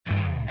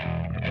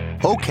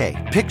Okay,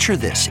 picture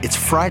this. It's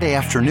Friday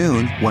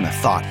afternoon when a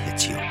thought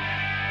hits you.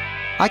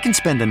 I can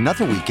spend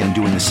another weekend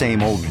doing the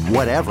same old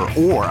whatever,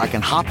 or I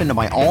can hop into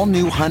my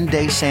all-new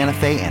Hyundai Santa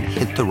Fe and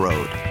hit the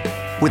road.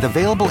 With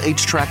available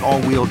H-Track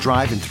all-wheel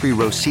drive and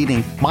 3-row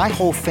seating, my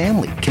whole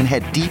family can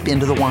head deep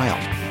into the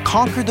wild.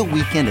 Conquer the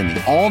weekend in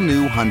the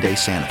all-new Hyundai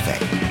Santa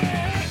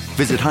Fe.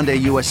 Visit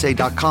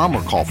HyundaiUSA.com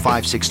or call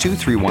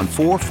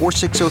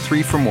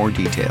 562-314-4603 for more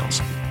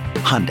details.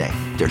 Hyundai,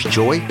 there's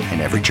joy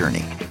in every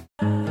journey.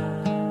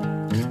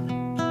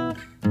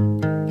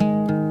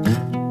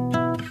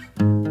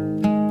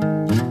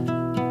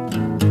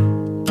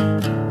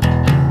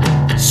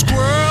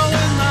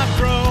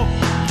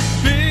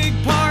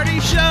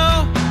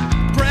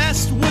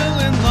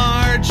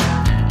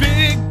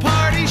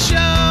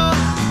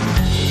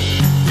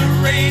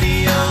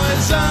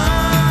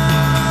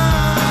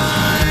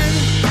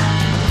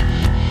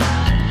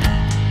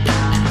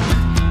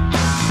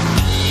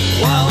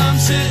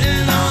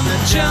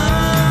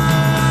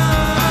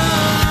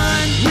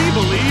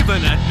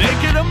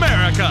 Naked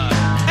America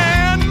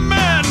and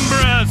man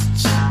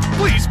breasts.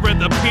 Please spread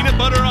the peanut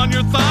butter on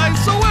your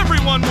thighs so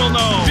everyone will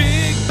know.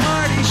 Big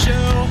party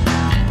show.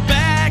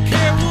 Back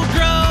hair will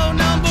grow.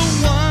 Number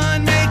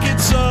one, make it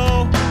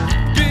so.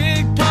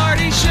 Big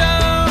party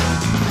show.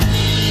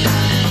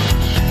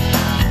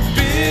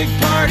 Big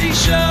party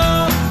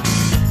show.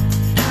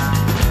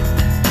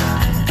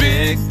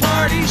 Big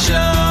party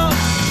show.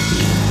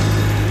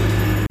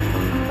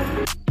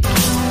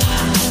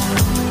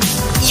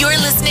 You're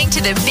listening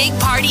to the Big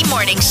Party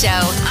Morning Show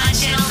on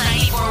Channel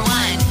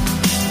 94.1.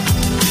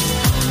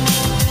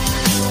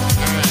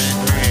 All right,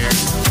 we're here.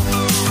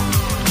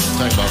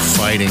 Talking about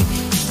fighting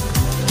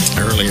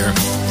earlier.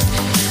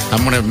 I'm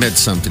going to admit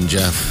something,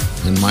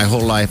 Jeff. In my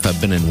whole life,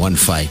 I've been in one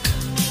fight.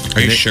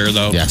 Are you sure,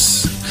 though?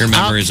 Yes. Your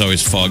memory is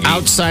always foggy.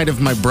 Outside of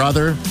my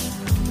brother,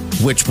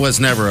 which was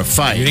never a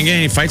fight. You didn't get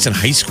any fights in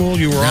high school?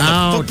 You were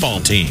on the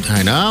football team.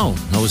 I know.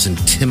 I was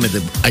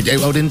intimidated. I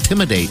would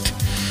intimidate.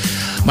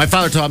 My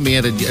father taught me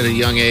at a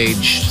young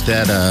age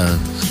that,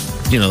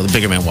 the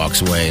bigger man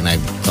walks away, and I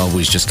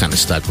always just kind of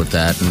stuck with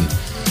that. And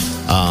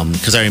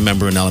because I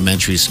remember in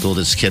elementary school,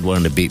 this kid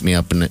wanted to beat me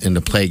up in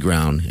the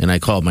playground, and I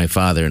called my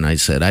father, and I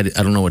said, I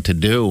don't know what to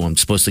do. I'm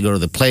supposed to go to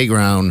the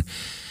playground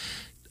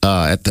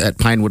at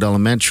Pinewood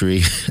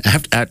Elementary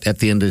at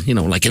the end of,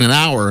 like in an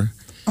hour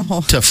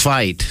to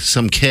fight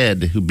some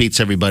kid who beats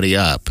everybody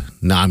up.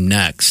 Now I'm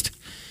next.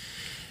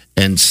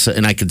 And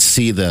I could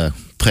see the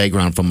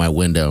playground from my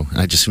window.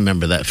 I just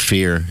remember that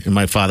fear. And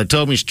my father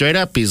told me straight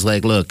up, he's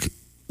like, look,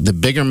 the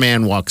bigger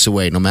man walks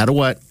away. No matter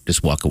what,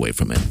 just walk away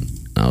from it.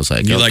 I was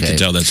like, You like to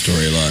tell that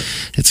story a lot.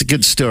 It's a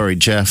good story,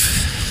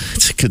 Jeff.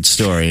 It's a good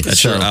story.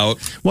 That's your out?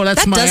 Well,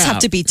 that's that my does out. have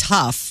to be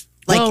tough.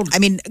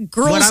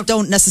 Girls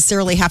don't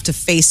necessarily have to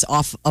face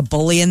off a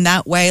bully in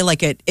that way.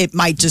 Like it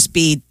might just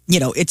be,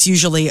 it's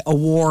usually a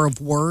war of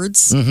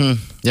words.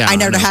 Mm-hmm. Yeah, I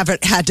never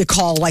had to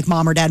call like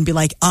mom or dad and be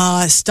like,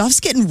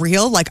 stuff's getting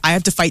real. Like I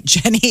have to fight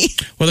Jenny.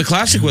 Well, the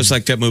classic was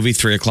like that movie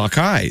 3 O'Clock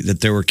High,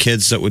 that there were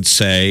kids that would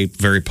say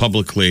very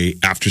publicly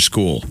after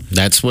school.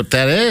 That's what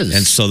that is.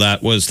 And so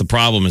that was the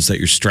problem, is that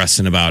you're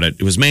stressing about it.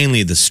 It was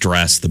mainly the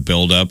stress, the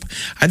buildup.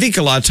 I think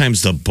a lot of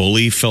times the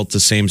bully felt the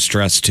same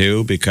stress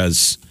too,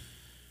 because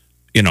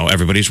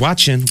everybody's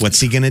watching. What's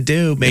he going to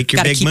do? Make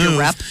your big keep move. your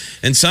rep.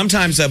 And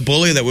sometimes that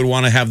bully that would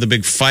want to have the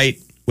big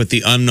fight with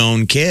the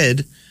unknown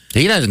kid,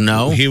 he doesn't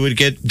know. He would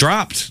get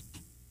dropped.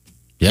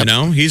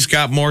 Yep. He's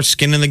got more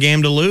skin in the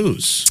game to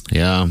lose.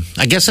 Yeah.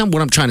 I guess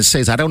what I'm trying to say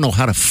is I don't know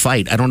how to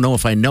fight. I don't know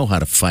if I know how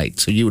to fight.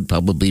 So you would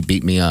probably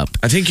beat me up.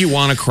 I think you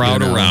want to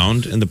crowd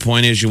around, and the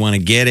point is you want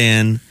to get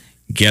in,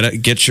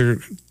 get your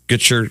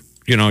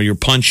your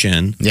punch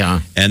in.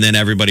 Yeah. And then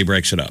everybody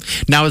breaks it up.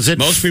 Now, is it...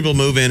 Most people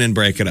move in and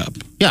break it up.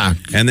 Yeah.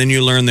 And then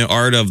you learn the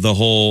art of the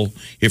whole,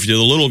 if you're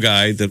the little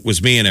guy that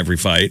was me in every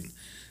fight,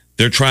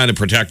 they're trying to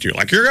protect you.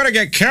 Like, you're going to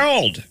get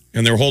killed.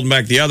 And they're holding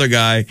back the other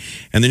guy.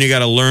 And then you got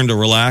to learn to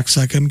relax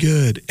like, I'm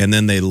good. And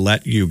then they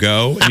let you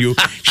go. And you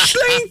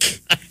slink.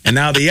 And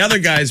now the other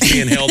guy's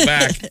being held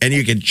back. And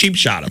you can cheap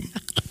shot him.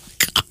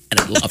 God,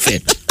 I love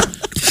it.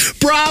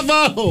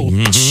 Bravo!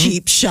 Mm-hmm.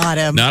 Cheap shot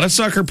him. Not a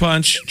sucker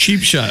punch.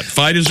 Cheap shot.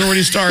 Fight has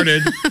already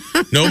started.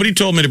 Nobody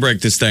told me to break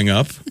this thing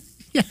up.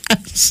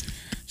 Yes.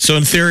 So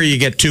in theory, you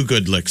get 2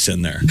 good licks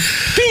in there.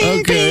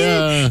 Bing,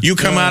 bing. You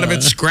come out of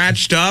it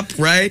scratched up,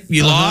 right?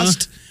 You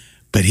lost.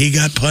 But he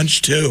got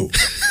punched too.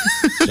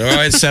 So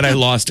I said I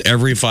lost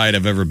every fight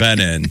I've ever been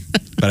in,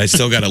 but I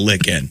still got a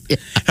lick in.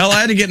 Hell, I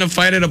had to get in a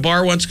fight at a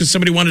bar once because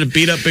somebody wanted to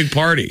beat up Big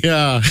Party.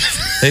 Yeah.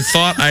 They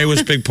thought I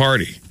was Big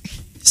Party.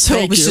 So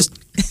it was just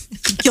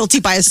guilty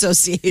by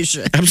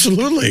association.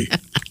 Absolutely.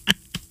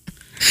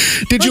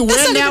 Did you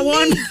win that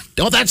one?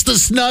 Oh, that's the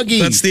Snuggie.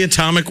 That's the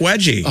atomic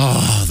wedgie.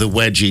 Oh, the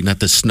wedgie, not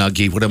the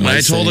Snuggie. What am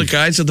I saying? I told the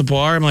guys at the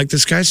bar, I'm like,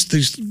 these guys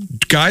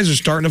are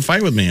starting to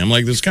fight with me. I'm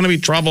like, there's going to be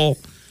trouble.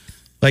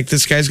 Like,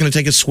 this guy's going to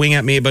take a swing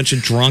at me. A bunch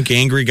of drunk,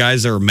 angry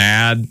guys that are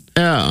mad.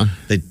 Yeah.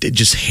 They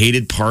just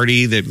hated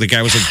Party. The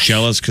guy was like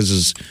jealous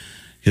because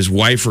his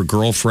wife or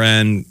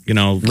girlfriend,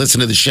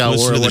 listen to the show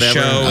listen or to the whatever.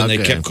 show, and they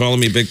kept calling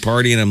me Big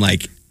Party, and I'm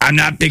like, I'm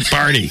not Big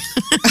Party.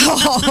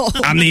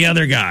 I'm the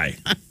other guy.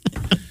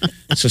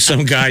 So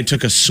some guy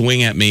took a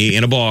swing at me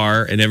in a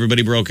bar, and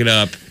everybody broke it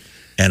up,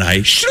 and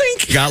I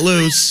got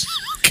loose.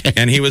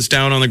 And he was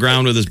down on the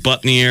ground with his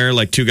butt in the air,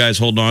 like two guys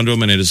holding on to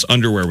him, and his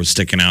underwear was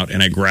sticking out.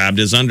 And I grabbed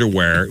his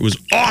underwear. It was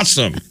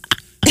awesome.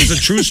 It was a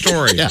true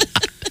story. Yeah.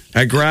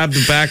 I grabbed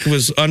the back of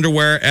his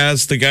underwear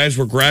as the guys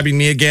were grabbing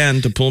me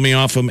again to pull me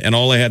off him, and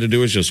all I had to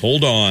do was just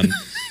hold on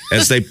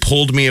as they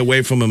pulled me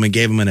away from him and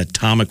gave him an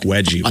atomic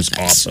wedgie. It was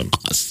awesome.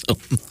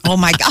 Oh,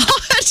 my God.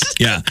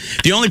 Yeah.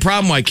 The only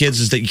problem, my kids,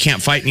 is that you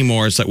can't fight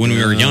anymore. It's like when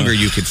we were younger,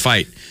 you could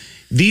fight.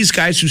 These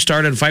guys who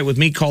started a fight with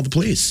me called the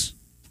police.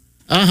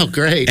 Oh,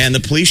 great. And the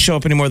police show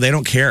up anymore. They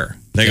don't care.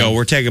 They go,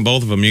 we're taking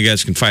both of them. You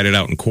guys can fight it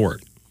out in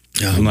court.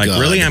 Oh, I'm like,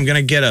 God. Really? I'm going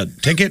to get a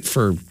ticket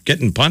for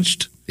getting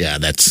punched? Yeah,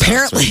 that's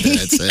Apparently.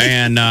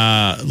 And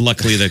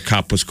luckily the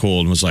cop was cool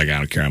and was like, I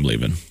don't care, I'm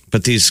leaving.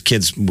 But these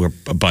kids were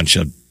a bunch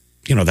of,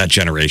 that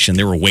generation.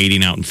 They were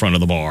waiting out in front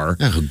of the bar.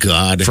 Oh,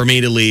 God. For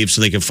me to leave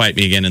so they could fight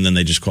me again, and then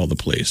they just called the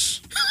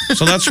police.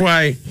 So that's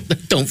why...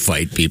 Don't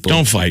fight people.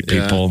 Don't fight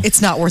people.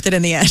 It's not worth it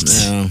in the end.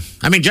 No.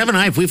 I mean, Jeff and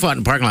I, if we fought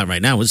in the parking lot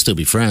right now, we'd still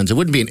be friends. It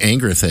wouldn't be an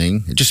anger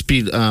thing. It'd just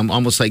be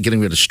almost like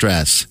getting rid of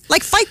stress.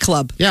 Like Fight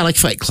Club. Yeah, like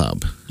Fight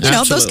Club.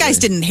 Those guys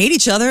didn't hate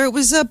each other. It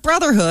was a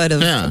brotherhood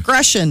of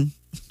aggression.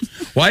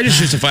 Well, I just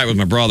used to fight with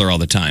my brother all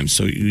the time.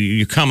 So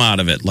you come out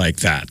of it like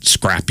that,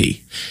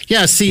 scrappy.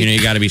 Yeah, see,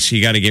 you got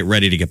to get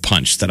ready to get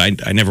punched. That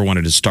I never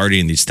wanted to start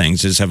any of these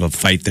things. I just have a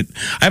fight that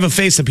I have a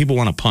face that people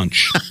want to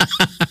punch.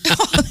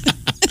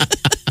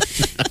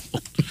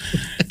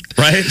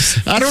 Right?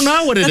 I don't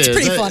know what it is. That's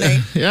pretty funny.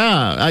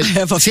 Yeah, I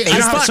have a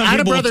face. I had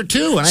a brother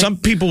too. Some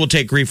people will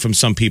take grief from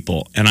some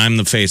people, and I'm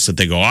the face that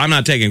they go, I'm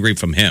not taking grief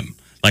from him.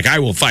 Like I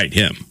will fight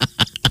him.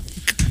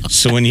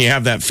 So when you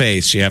have that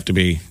face, you have to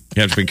be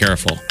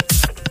careful.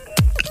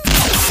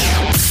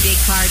 Big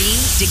Party,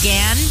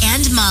 DeGan,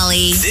 and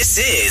Molly This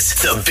is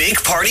the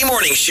Big Party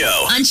Morning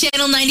Show. on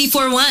Channel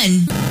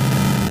 94.1.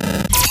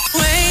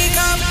 Wake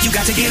up, you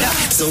got to get up.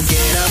 So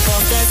get up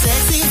off that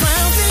sexy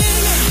brown thing.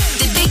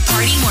 The Big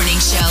Party Morning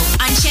Show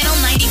on Channel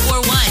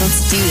 94.1.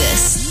 Let's do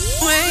this.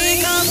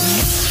 Wake up.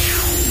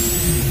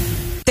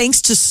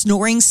 Thanks to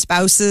snoring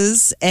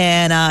spouses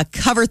and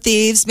cover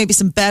thieves, maybe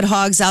some bed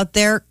hogs out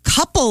there,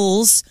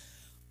 couples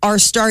are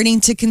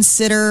starting to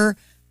consider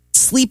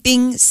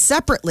sleeping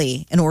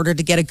separately in order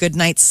to get a good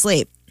night's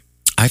sleep.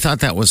 I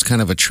thought that was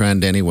kind of a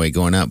trend anyway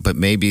going up, but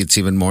maybe it's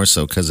even more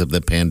so because of the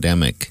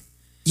pandemic.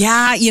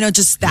 Yeah,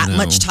 just that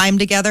much time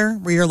together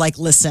where you're like,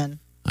 listen,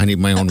 I need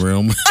my own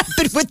room. I've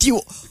been with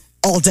you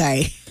all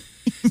day.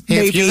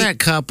 Hey, if you're that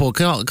couple,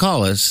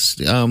 call us.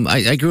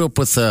 I grew up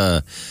with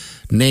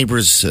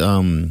neighbors.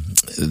 My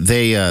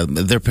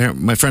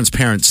friend's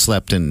parents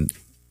slept in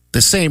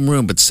the same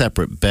room but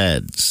separate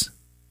beds.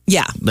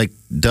 Yeah. Like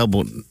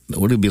double, what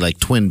would it be, like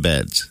twin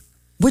beds?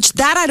 Which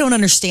that I don't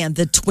understand,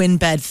 the twin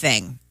bed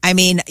thing. I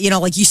mean,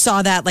 like you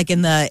saw that like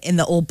in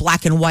the old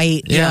black and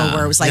white,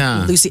 where it was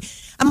like Lucy.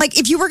 I'm like,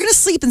 if you were going to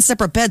sleep in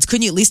separate beds,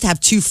 couldn't you at least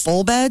have two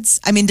full beds?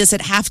 I mean, does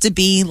it have to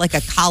be like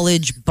a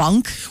college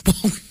bunk?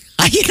 Well,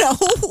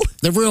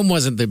 The room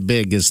wasn't the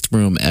biggest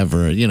room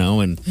ever,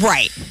 and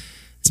right.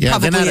 It's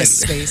probably a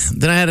space.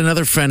 Then I had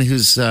another friend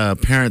whose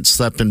parents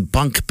slept in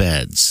bunk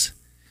beds.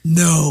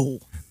 No.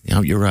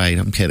 Oh, you're right.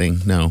 I'm kidding.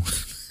 No.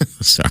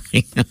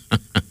 Sorry.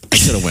 I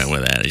should have went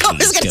with that. I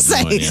was going to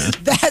say,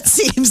 that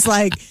seems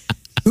like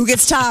who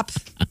gets top?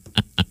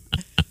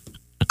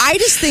 I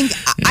just think,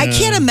 I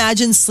can't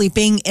imagine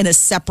sleeping in a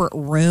separate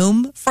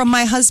room from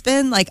my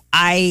husband. Like,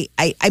 I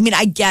mean,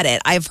 I get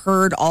it. I've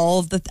heard all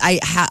of the,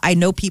 I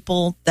know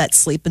people that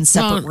sleep in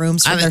separate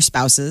rooms from their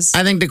spouses.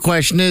 I think the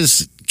question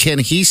is, can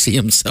he see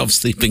himself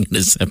sleeping in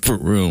a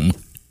separate room?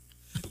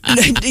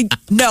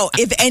 No,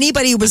 if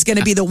anybody was going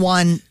to be the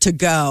one to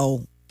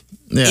go,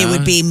 it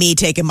would be me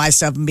taking my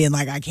stuff and being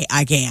like, I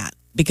can't.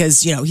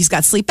 Because, he's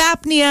got sleep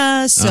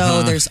apnea.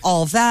 So there's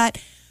all of that.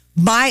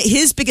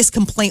 His biggest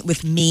complaint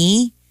with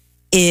me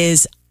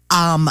is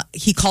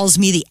he calls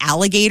me the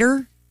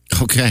alligator.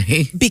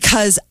 Okay.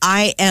 Because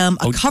I am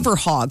a cover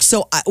hog.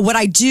 So what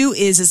I do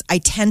is I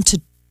tend to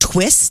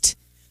twist.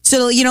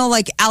 So,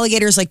 like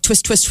alligators, like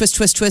twist, twist, twist,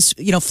 twist, twist,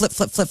 flip,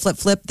 flip, flip, flip,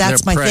 flip.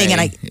 That's They're my prey.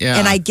 thing.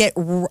 And I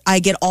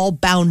get all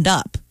bound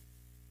up.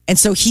 And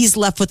so he's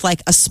left with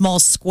like a small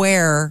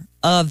square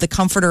of the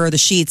comforter or the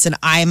sheets. And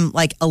I'm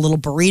like a little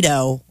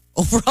burrito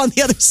over on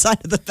the other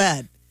side of the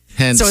bed.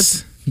 Hence, so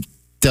it's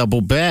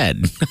double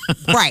bed.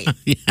 Right.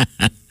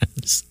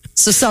 Yes.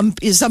 So some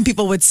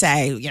people would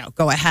say,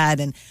 go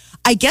ahead. And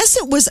I guess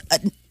it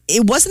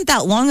wasn't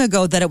that long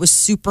ago that that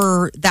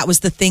was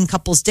the thing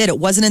couples did. It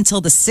wasn't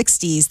until the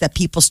 60s that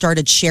people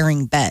started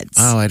sharing beds.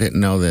 Oh, I didn't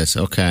know this.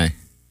 Okay.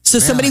 So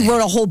somebody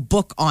wrote a whole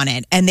book on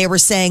it, and they were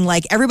saying,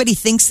 like, everybody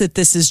thinks that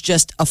this is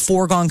just a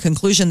foregone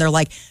conclusion. They're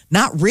like,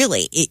 not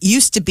really. It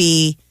used to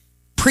be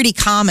pretty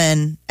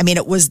common. I mean,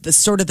 it was the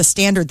sort of the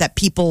standard that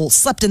people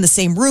slept in the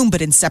same room,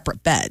 but in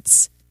separate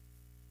beds.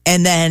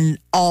 And then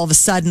all of a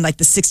sudden, like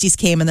the 60s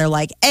came and they're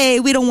like, hey,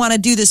 we don't want to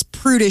do this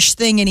prudish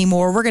thing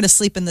anymore. We're going to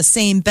sleep in the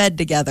same bed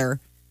together.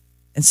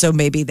 And so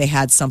maybe they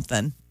had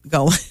something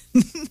going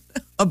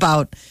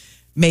about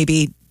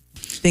maybe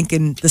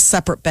thinking the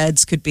separate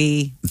beds could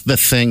be the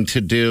thing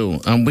to do.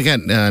 We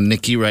got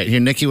Nikki right here.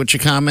 Nikki, what's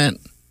your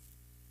comment?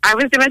 I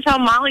was going to tell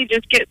Molly,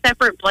 just get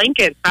separate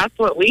blankets. That's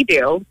what we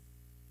do.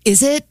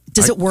 Is it?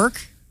 Does it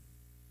work?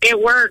 It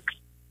works.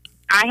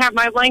 I have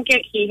my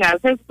blanket. He has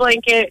his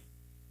blanket.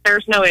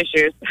 There's no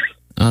issues.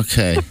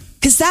 Okay.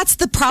 Because that's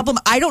the problem.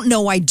 I don't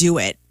know I do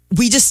it.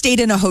 We just stayed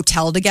in a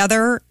hotel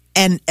together,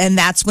 and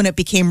that's when it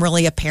became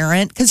really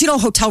apparent. Because,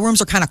 hotel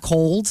rooms are kind of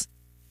cold.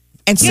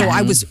 And so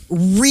I was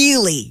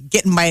really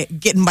getting my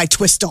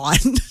twist on.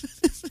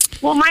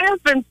 Well, my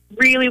husband's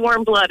really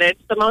warm-blooded,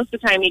 so most of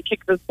the time he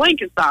kicks his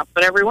blankets off,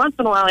 but every once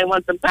in a while he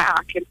wants them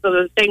back. And so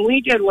the thing we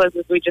did was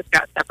we just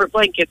got separate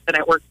blankets, and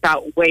it works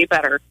out way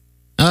better.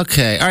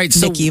 Okay. All right.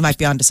 So, Nikki, you might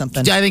be onto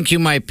something. I think you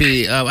might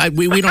be.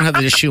 We don't have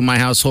the issue in my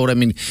household. I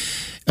mean,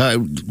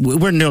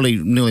 we're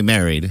newly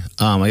married.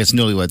 I guess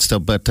newlywed still.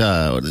 But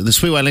the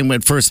sweet wedding,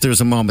 at first there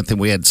was a moment that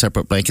we had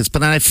separate blankets. But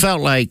then I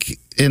felt like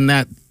in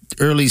that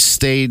early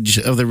stage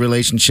of the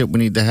relationship, we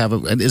need to have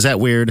is that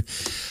weird?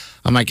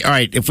 I'm like, all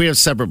right, if we have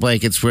separate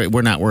blankets,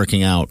 we're not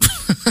working out.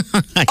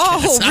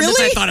 Oh,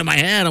 really? I thought in my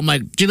head, I'm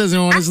like, she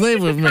doesn't want to sleep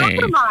with me.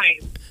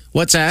 Compromise.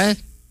 What's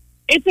that?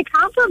 It's a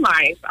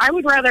compromise. I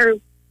would rather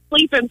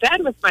sleep in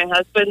bed with my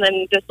husband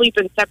than to sleep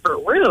in separate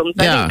rooms.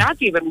 I think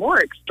that's even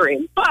more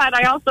extreme. But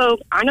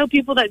I know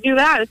people that do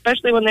that,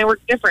 especially when they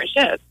work different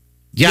shifts.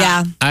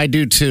 Yeah, I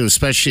do too,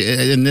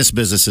 especially in this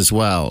business as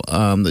well.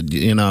 In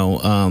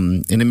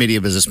the media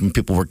business, when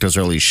people work those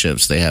early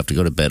shifts, they have to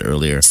go to bed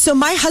earlier. So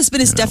my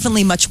husband is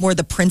definitely much more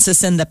the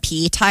princess and the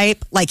pea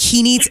type. Like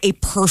he needs a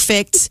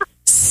perfect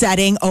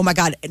setting. Oh my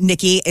God,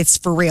 Nikki, it's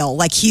for real.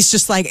 Like he's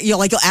just like,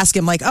 you'll ask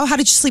him like, oh, how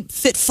did you sleep?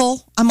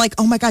 Fitful? I'm like,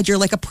 oh my God, you're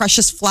like a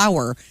precious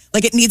flower.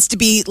 Like it needs to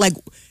be like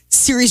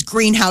serious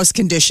greenhouse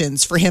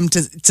conditions for him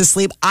to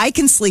sleep. I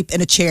can sleep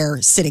in a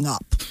chair sitting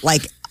up.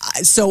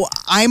 So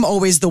I'm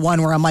always the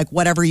one where I'm like,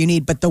 whatever you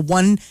need. But the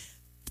one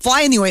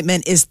fly in the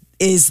ointment is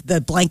the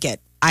blanket.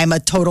 I'm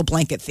a total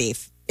blanket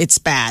thief. It's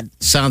bad.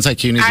 Sounds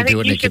like you need to do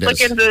what Nikki does. I think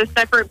you should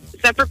look into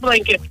separate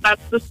blankets.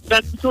 That's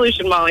the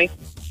solution, Molly.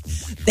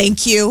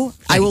 Thank you.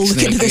 I will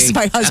look into this.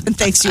 My husband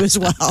thanks you as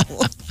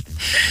well.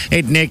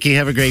 Hey, Nikki,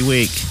 have a great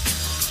week.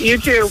 You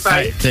too. Bye.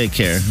 Right, take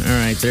care.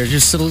 All right, there's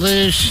your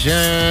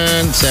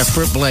solution.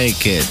 Separate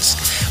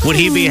blankets. Would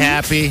he be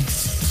happy?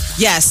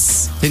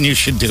 Yes. Then you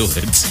should do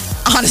it.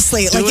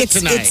 Honestly,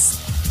 tonight. it's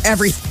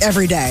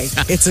every day.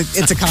 It's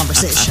a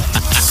conversation.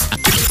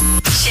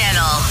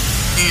 Channel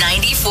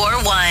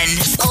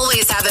 94.1.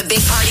 Always have a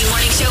Big Party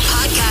Morning Show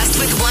podcast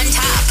with one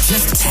tap.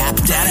 Just tap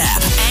that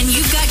app. And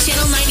you've got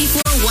Channel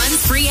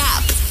 94.1's free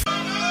app.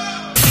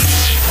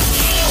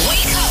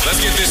 Wake up.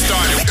 Let's get this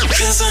started.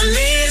 'Cause I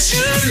need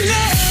you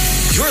now.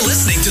 You're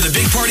listening to the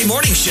Big Party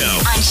Morning Show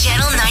on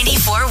Channel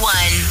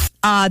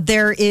 94.1.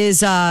 There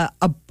is a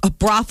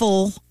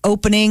brothel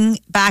opening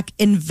back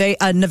in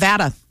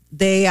Nevada.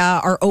 They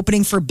are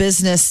opening for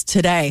business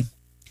today.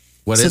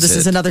 This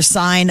is another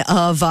sign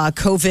of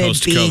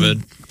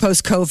COVID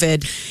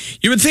post-COVID.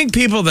 You would think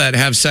people that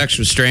have sex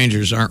with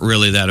strangers aren't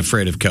really that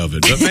afraid of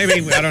COVID, but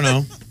maybe, I don't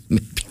know.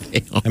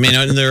 I mean,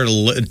 isn't there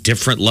a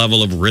different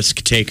level of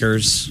risk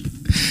takers?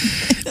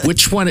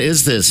 Which one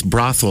is this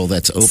brothel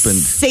that's open?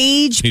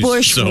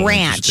 Sagebush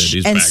Ranch.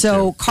 And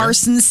so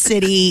Carson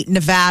City,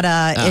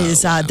 Nevada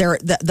is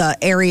the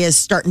area is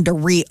starting to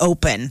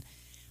reopen.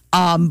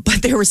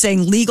 But they were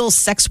saying legal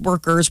sex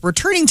workers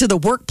returning to the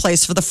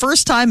workplace for the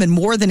first time in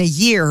more than a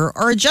year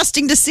are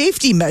adjusting to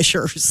safety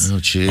measures. Oh,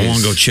 geez. I want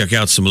to go check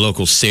out some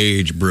local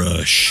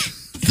sagebrush.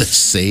 The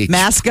sage.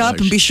 Mask up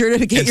and be sure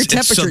to get your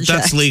temperature checked.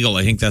 That's legal.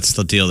 I think that's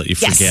the deal that you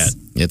forget.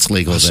 It's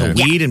legal there.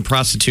 So weed and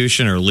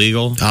prostitution are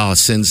legal? Oh,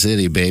 Sin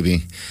City,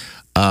 baby.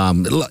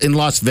 In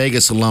Las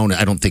Vegas alone,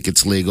 I don't think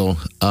it's legal.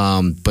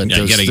 But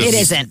it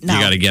isn't. No.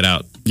 You got to get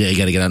out. Yeah, you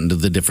got to get out into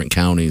the different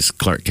counties,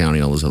 Clark County,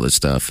 all this other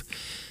stuff.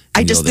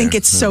 I just think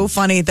it's so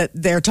funny that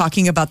they're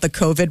talking about the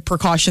COVID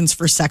precautions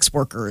for sex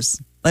workers.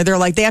 Like they're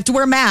like, they have to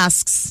wear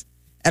masks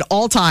at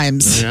all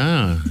times.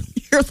 Yeah.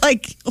 You're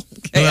like,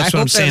 okay, well, that's I what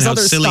hope I'm saying, there's how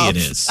other silly stuff. it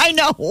is. I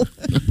know.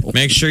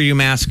 Make sure you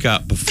mask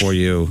up before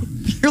you.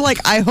 You're like,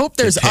 I hope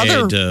there's get paid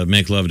other. to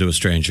make love to a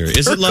stranger.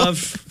 Is it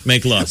love?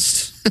 Make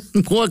lust.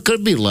 Well, it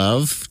could be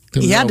love.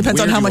 Yeah, it depends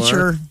on how much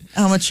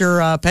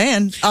you're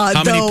paying.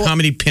 How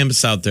many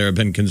pimps out there have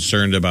been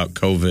concerned about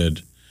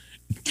COVID?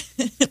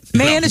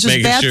 Man, it's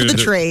just bad for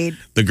the trade.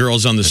 The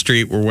girls on the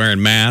street were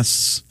wearing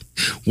masks.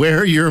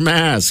 Wear your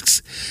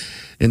masks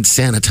and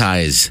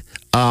sanitize.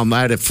 I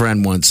had a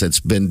friend once that's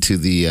been to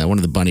the one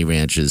of the bunny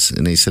ranches,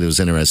 and they said it was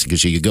interesting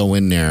because you could go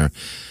in there,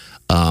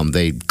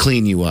 they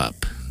clean you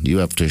up. You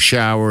have to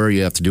shower.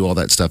 You have to do all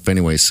that stuff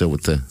anyway. So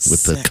with the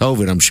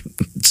COVID, I'm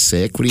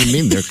sick. What do you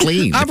mean? They're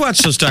clean. I've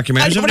watched those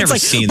documentaries. I've never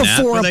seen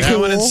that. Where they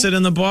go in and sit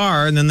in the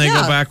bar, and then they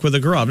go back with a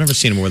girl. I've never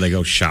seen them where they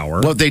go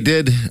shower. Well, they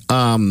did. At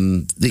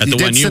the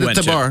one you went at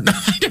the to. bar. No,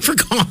 I've never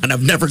gone.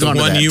 I've never gone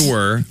to that. The one you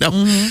were. No.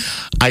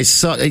 I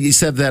saw. He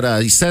said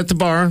that. He sat at the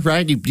bar,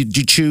 right?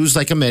 You choose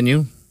like a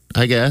menu,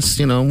 I guess.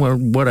 Or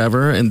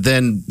whatever. And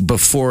then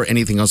before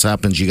anything else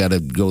happens, you got to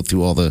go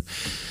through all the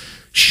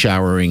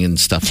showering and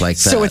stuff like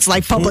that. So it's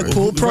like public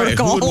pool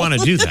protocol. Who would want to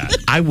do that?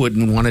 I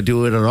wouldn't want to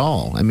do it at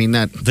all. I mean,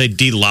 that they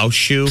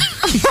delouse you.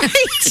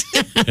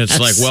 Right. It's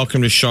like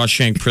welcome to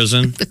Shawshank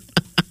Prison.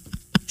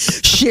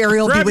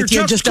 Sherry will be with you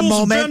in just a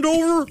moment. Bend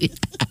over.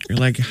 You're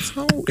like,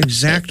 how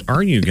exact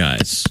are you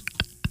guys?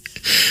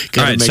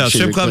 All right, so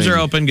strip clubs are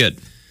open. Good.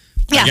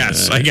 Yeah. I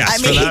guess.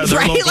 For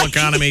their local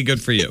economy,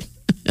 good for you.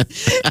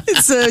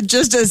 It's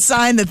just a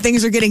sign that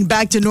things are getting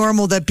back to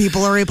normal, that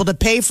people are able to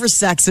pay for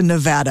sex in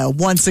Nevada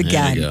once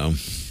again. There you go.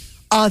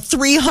 A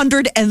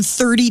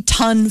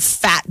 330-ton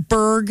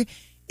fatberg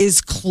is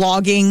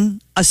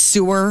clogging a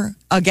sewer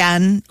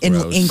again in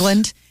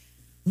England.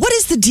 What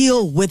is the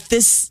deal with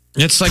this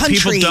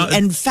country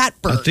and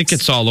fatbergs? I think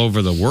it's all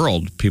over the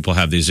world. People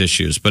have these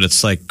issues, but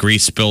it's like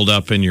grease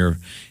buildup in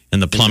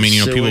the plumbing.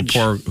 People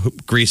pour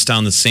grease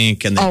down the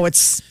sink, and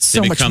it's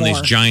so they much become more.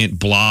 these giant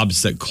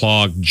blobs that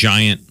clog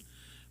giant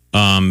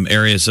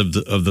areas of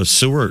the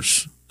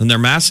sewers, and they're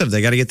massive.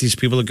 They got to get these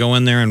people to go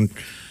in there and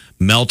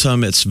melt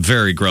them. It's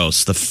very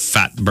gross. The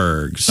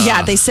fatbergs.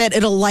 Yeah, they said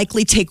it'll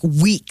likely take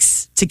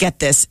weeks to get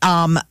this.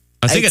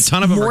 I think a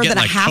ton of them are getting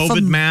like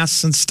COVID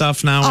masks and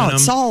stuff now. Oh, in them.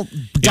 it's all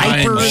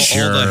diapers.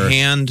 All the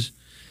hand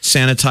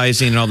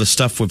sanitizing and all the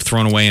stuff we've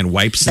thrown away and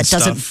wipes and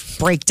stuff. That doesn't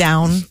break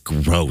down.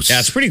 Gross. Yeah,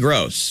 it's pretty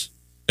gross.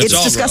 It's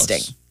all disgusting.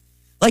 Gross.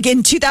 Like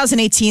in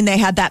 2018, they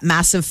had that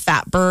massive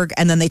fatberg,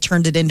 and then they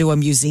turned it into a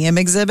museum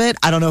exhibit.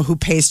 I don't know who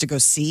pays to go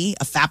see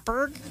a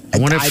fatberg. I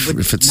wonder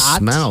if it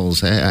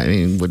smells. I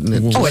mean, wouldn't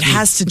it? Oh, it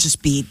has to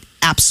just be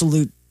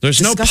absolute. There's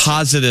disgusting. no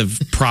positive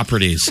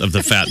properties of the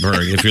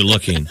fatberg if you're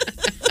looking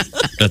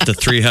at the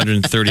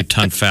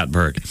 330-ton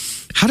fatberg.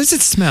 How does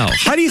it smell?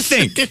 How do you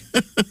think?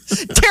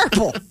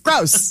 Terrible.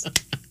 Gross.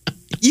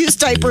 Used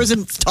diapers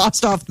and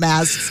tossed off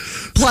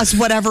masks, plus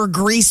whatever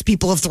grease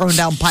people have thrown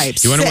down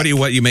pipes. You wonder what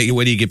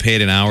do you get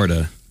paid an hour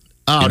to?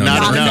 Oh,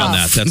 not work enough. on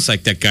that. That's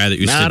like that guy that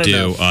used to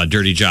do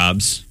dirty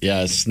jobs.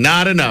 Yes,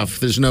 not enough.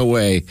 There's no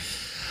way.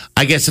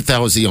 I guess if that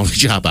was the only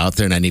job out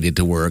there and I needed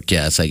to work,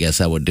 yes, I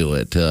guess I would do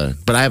it.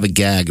 But I have a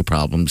gag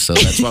problem, so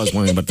that's why I was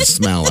wondering about the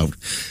smell.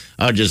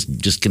 I would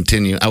just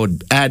continue. I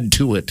would add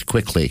to it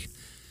quickly,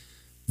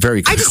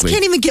 very quickly. I just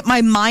can't even get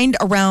my mind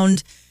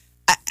around.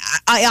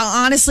 I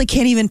honestly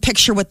can't even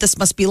picture what this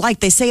must be like.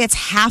 They say it's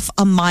half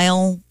a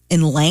mile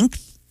in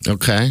length.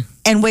 Okay.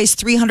 And weighs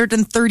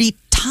 330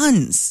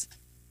 tons.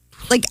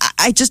 Like,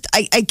 I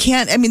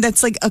can't. I mean,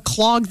 that's like a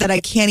clog that I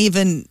can't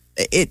even.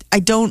 I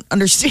don't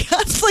understand.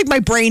 It's like my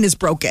brain is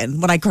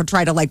broken when I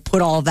try to like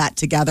put all of that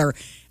together,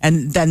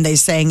 and then they're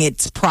saying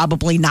it's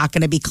probably not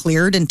going to be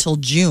cleared until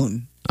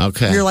June.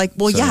 Okay. You're like,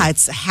 well, yeah,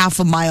 it's half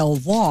a mile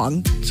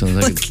long. Sounds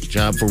like a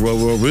job for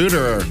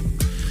Roto-Rooter.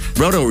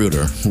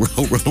 Roto-Rooter.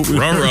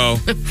 Roro.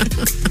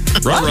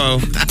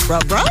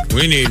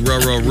 We need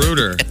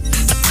Roro-Rooter.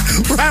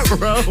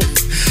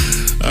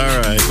 All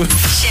right.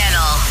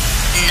 Channel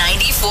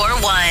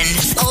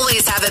 94.1.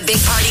 Always have a Big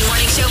Party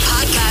Morning Show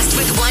podcast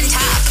with one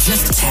tap.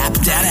 Just tap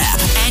that app.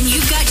 And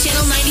you've got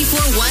Channel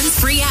 94.1's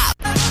free app.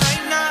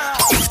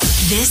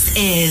 This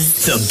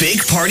is The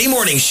Big Party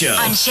Morning Show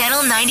on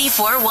Channel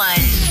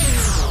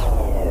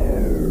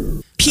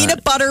 94.1.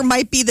 Peanut butter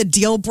might be the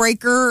deal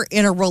breaker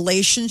in a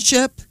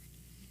relationship.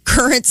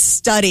 Current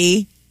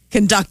study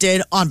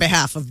conducted on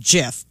behalf of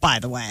Jif, by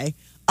the way,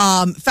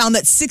 found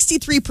that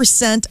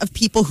 63% of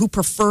people who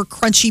prefer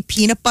crunchy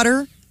peanut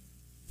butter,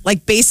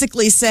 like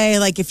basically say,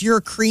 like if you're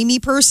a creamy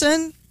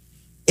person,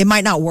 it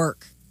might not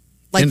work.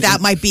 Like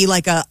that might be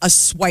like a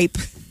swipe.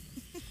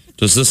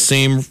 Does this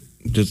seem?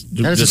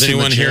 Does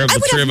anyone here of the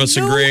three of us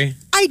agree?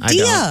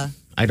 Idea.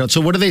 I don't.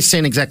 So what are they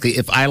saying exactly?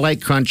 If I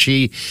like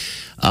crunchy,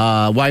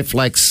 wife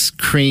likes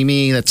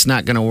creamy, that's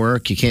not going to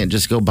work. You can't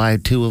just go buy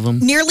two of them.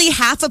 Nearly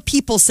half of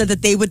people said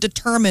that they would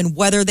determine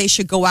whether they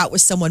should go out with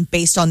someone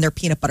based on their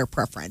peanut butter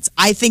preference.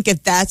 I think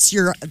if that's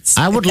your, that's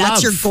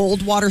your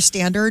gold water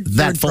standard,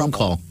 that phone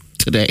call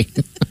today.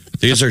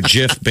 These are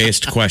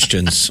Jif-based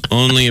questions.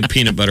 Only a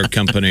peanut butter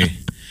company.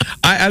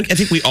 I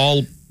think we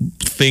all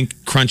think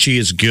crunchy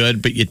is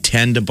good, but you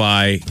tend to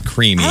buy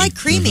creamy. I like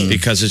creamy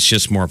because it's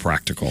just more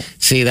practical.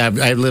 See,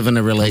 I live in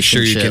a relationship.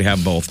 I'm sure you could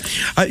have both.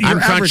 I'm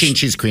crunchy and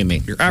she's creamy.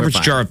 Your average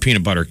jar of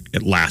peanut butter,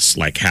 it lasts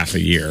like half a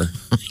year.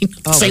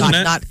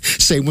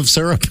 Same with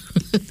syrup.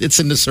 It's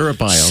in the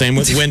syrup aisle. Same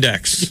with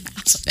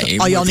Windex.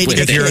 All y'all need to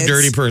get if you're kids. a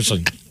dirty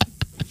person.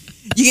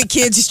 You get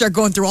kids, you start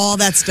going through all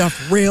that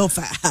stuff real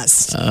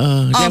fast.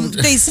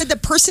 They said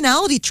that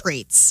personality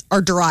traits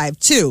are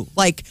derived too.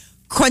 Like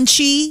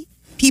crunchy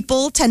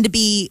people tend to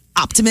be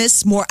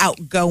optimists, more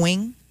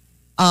outgoing.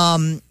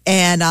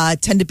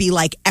 and tend to be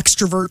like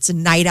extroverts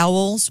and night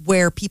owls,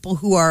 where people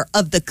who are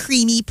of the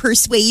creamy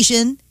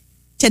persuasion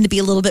tend to be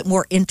a little bit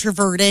more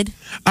introverted.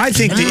 I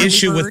think the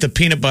issue with the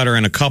peanut butter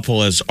in a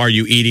couple is, are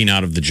you eating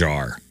out of the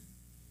jar?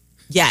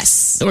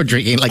 Yes. Or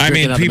drinking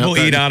out of people milk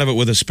eat out of it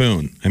with a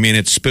spoon. I mean,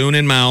 it's spoon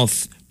in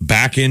mouth,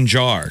 back in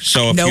jar.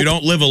 So if you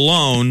don't live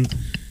alone,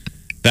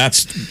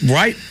 that's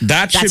right.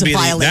 That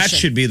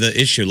should be the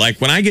issue.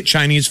 Like when I get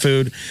Chinese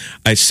food,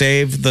 I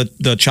save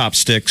the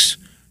chopsticks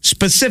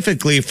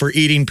specifically for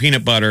eating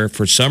peanut butter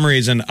for some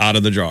reason out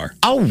of the jar.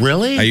 Oh,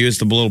 really? I use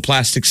the little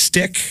plastic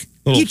stick.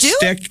 You do?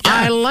 Stick.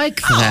 I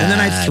like that. And then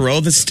I throw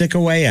the stick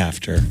away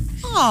after.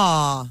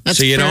 Aw.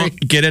 So you don't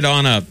get it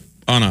on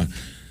a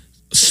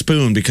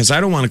spoon because I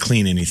don't want to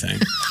clean anything.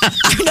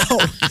 No,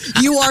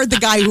 you are the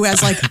guy who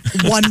has like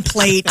one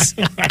plate,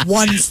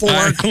 one fork.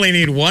 I only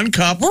need one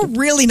cup. We're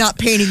really not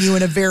painting you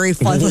in a very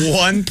fun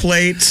one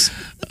plate.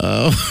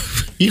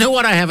 You know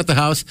what I have at the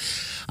house?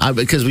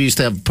 Because we used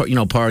to have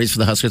parties for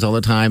the Huskers all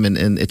the time,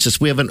 and it's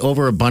just we have an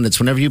overabundance.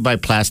 Whenever you buy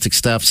plastic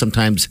stuff,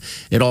 sometimes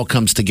it all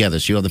comes together.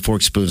 So you have the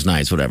fork, spoons,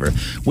 knives, whatever.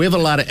 We have a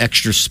lot of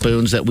extra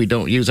spoons that we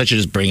don't use. I should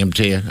just bring them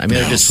to you. I mean,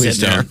 they're just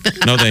sitting there.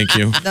 No, thank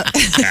you.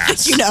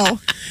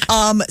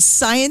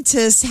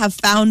 Scientists have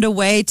found a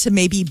way to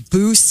maybe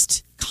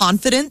boost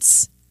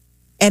confidence,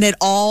 and it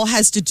all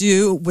has to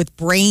do with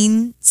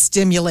brain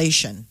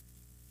stimulation.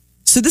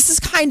 So this is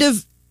kind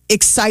of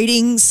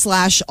exciting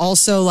 /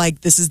 also like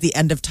this is the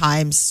end of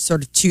times,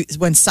 sort of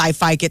when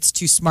sci-fi gets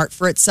too smart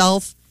for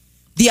itself.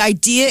 The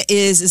idea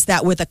is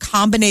that with a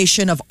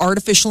combination of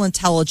artificial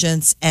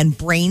intelligence and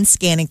brain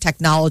scanning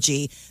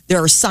technology,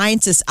 there are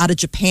scientists out of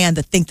Japan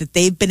that think that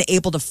they've been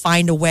able to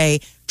find a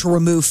way to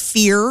remove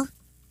fear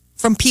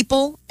from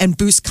people and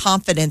boost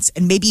confidence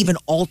and maybe even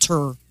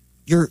alter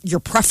your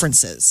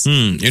preferences.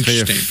 Interesting. So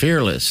you're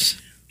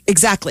fearless.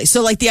 Exactly.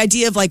 So like the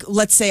idea of like,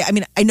 let's say, I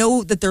mean, I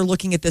know that they're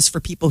looking at this for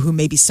people who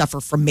maybe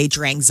suffer from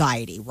major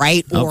anxiety,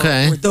 right? Or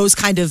those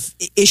kind of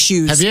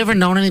issues. Have you ever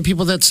known any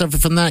people that suffer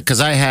from that? Because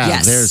I have.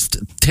 Yes.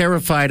 They're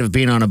terrified of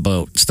being on a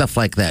boat, stuff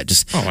like that.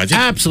 Just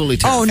absolutely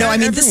terrified. Oh, no, I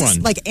mean, this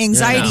is like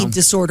anxiety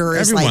disorder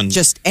is like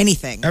just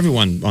anything.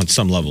 Everyone on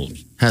some level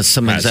has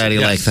some anxiety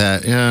like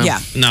that. Yeah.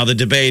 Now, the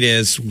debate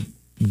is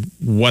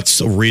what's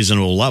a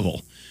reasonable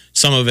level?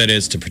 Some of it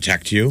is to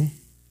protect you.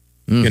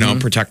 You know,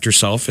 protect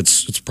yourself.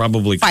 It's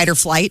probably fight or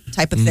flight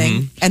type of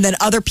thing. And then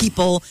other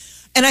people,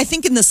 and I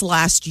think in this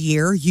last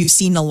year, you've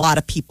seen a lot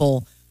of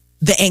people,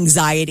 the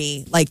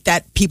anxiety, like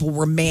that people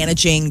were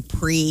managing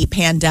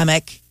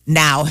pre-pandemic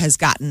now has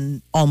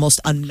gotten almost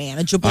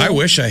unmanageable. I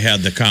wish I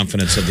had the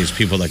confidence of these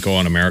people that go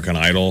on American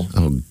Idol.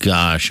 Oh,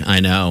 gosh, I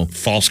know.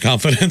 False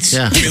confidence.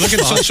 Yeah. I mean, look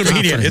at social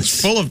media.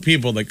 It's full of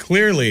people that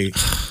clearly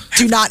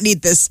do not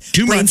need this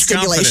brain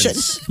stimulation.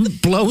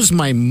 It blows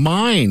my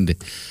mind.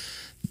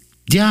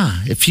 Yeah,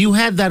 if you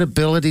had that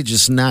ability to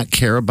just not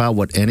care about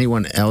what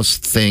anyone else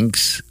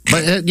thinks,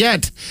 but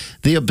yet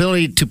the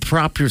ability to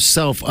prop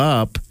yourself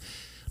up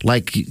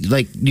like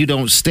you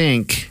don't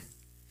stink,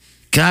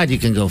 God, you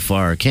can go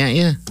far, can't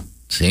you?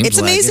 It's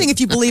amazing if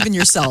you believe in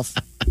yourself.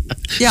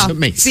 Yeah,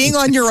 being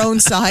on your own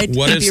side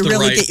can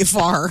really get you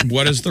far.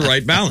 What is the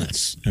right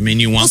balance? I mean,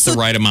 you want the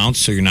right amount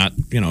so you're not,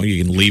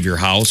 you can leave your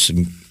house,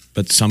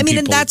 but some people...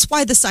 and that's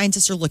why the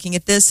scientists are looking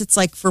at this. It's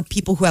like for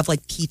people who have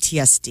like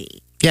PTSD.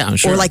 Yeah, I'm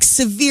sure. Or like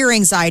severe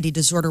anxiety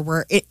disorder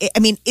where,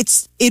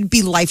 it'd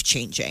be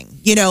life-changing.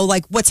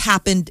 Like what's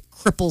happened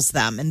cripples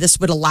them, and this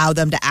would allow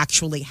them to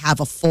actually have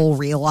a full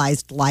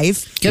realized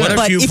life.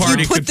 But if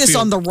you put this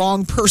on the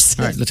wrong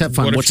person... All right, let's have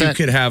fun. What if you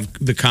could have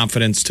the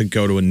confidence to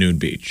go to a nude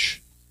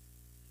beach?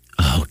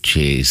 Oh,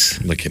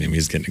 jeez. Look at him.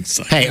 He's getting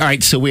excited. Hey, all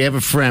right, so we have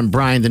a friend,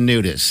 Brian the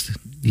nudist.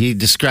 He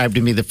described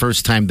to me the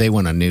first time they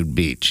went on nude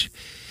beach.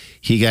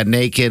 He got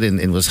naked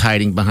and was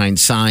hiding behind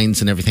signs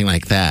and everything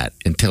like that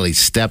until he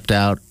stepped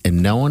out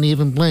and no one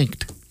even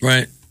blinked.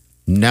 Right.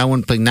 No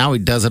one blinked. Now he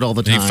does it all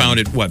the time. He found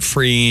it,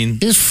 freeing?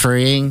 He's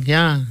freeing,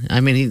 yeah.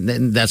 I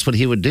mean, that's what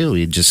he would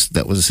do.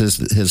 That was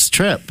his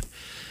trip.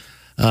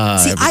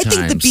 I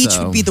think the beach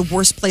would be the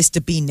worst place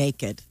to be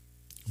naked.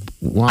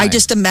 Why? I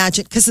just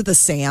imagine, because of the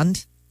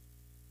sand.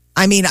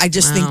 I mean, I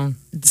just think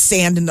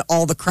sand in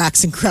all the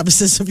cracks and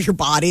crevices of your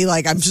body.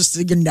 Like,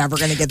 you're never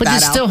going to get that out. But you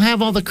still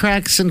have all the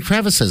cracks and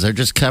crevices. They're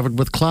just covered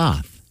with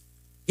cloth.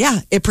 Yeah,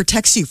 it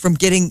protects you from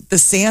getting the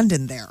sand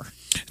in there.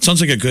 It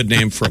sounds like a good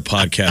name for a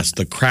podcast,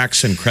 the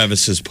Cracks and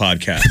Crevices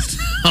Podcast.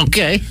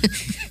 Okay.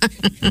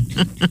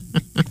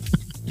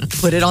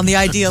 Put it on the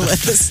idea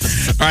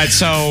list. All right,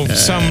 so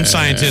some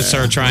scientists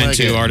are trying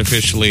to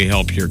artificially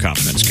help your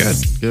confidence.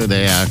 Good,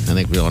 they are. I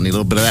think we all need a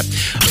little bit of that.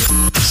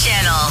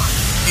 Channel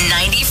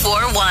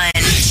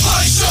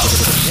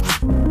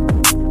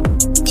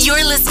 94.1.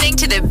 You're listening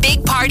to the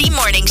Big Party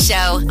Morning Show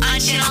on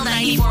Channel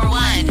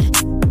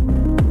 94.1.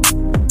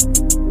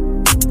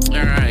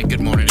 All right,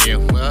 good morning to you.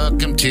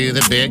 Welcome to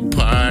the Big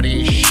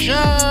Party Show.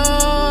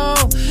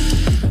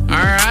 All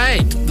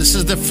right, this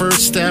is the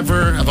first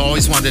ever. I've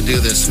always wanted to do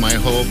this my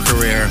whole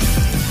career.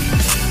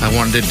 I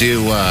wanted to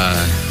do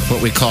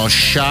what we call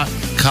shot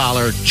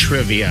collar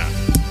trivia.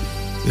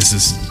 This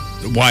is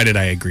why did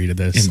I agree to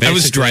this? I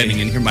was driving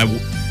in here. My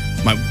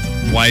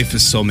wife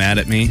is so mad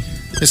at me.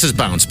 This is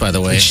Bounce, by the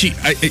way.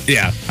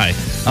 Hi.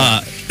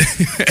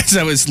 As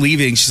I was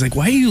leaving, she's like,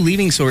 "Why are you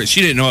leaving so early?"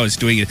 She didn't know I was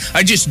doing it.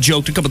 I just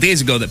joked a couple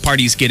days ago that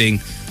Party's getting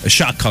a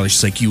shock collar.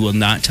 She's like, "You will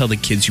not tell the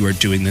kids you are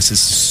doing this.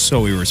 This is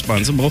so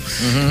irresponsible."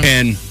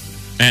 Mm-hmm.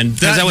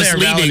 And as I was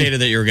leaving,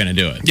 validated that you were going to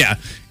do it. Yeah.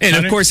 And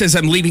of course, as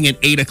I'm leaving at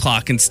 8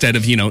 o'clock instead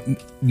of,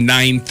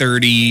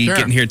 9:30,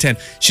 getting here at 10,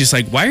 she's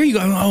like, "Why are you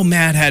going?" "Oh,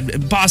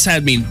 boss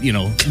had me,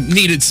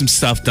 needed some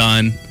stuff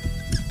done."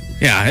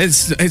 Yeah,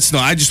 it's no,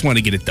 I just want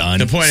to get it done.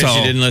 The point is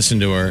you didn't listen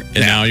to her,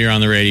 and now you're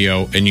on the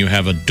radio, and you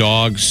have a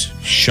dog's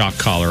shock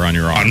collar on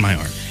your arm. On my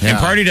arm. Yeah. And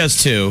Party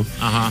does too.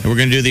 And we're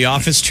going to do the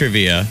office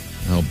trivia.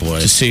 Oh,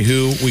 boy. To see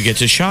who we get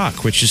to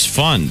shock, which is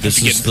fun.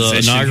 This is the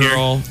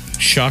inaugural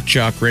Shock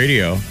Jock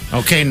Radio.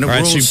 Okay, no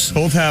rules. So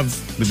we both have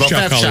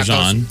shock collars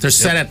on. They're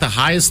set at the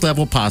highest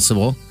level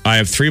possible. I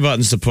have 3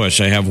 buttons to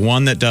push. I have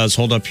one that does,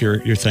 hold up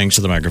your things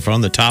to the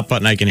microphone. The top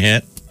button I can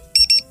hit.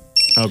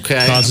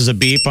 Okay. Causes a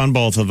beep on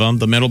both of them.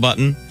 The middle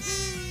button.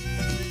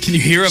 Can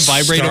you hear a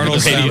vibrate over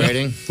the radio?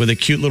 Vibrating. With a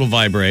cute little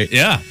vibrate.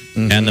 Yeah.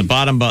 Mm-hmm. And the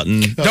bottom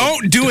button.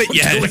 Don't do it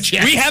yet. We're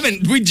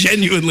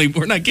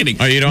not kidding.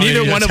 Oh, you don't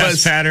neither one of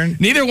us pattern?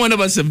 Neither one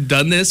of us have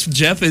done this.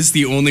 Jeff is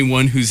the only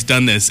one who's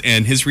done this,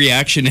 and his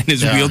reaction in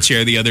his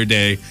wheelchair the other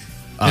day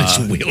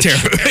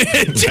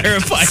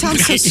terrified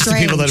Sounds so me. strange.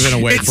 People that have been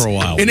away for a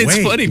while. And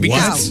it's funny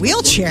because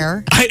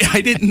wheelchair.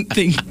 I didn't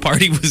think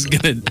Party was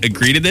going to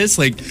agree to this.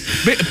 Like,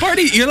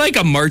 Party, you're like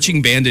a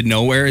marching band in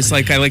nowhere. It's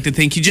like I like to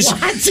think you just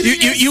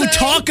you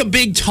talk a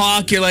big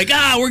talk. You're like,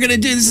 we're going to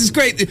do this is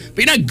great, but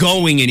you're not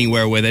going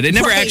anywhere with it. It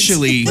never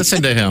actually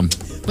listen to him.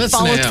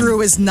 Follow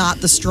through is not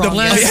the strongest.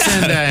 We're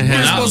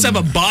supposed to have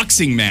a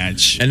boxing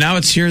match. And now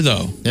it's here,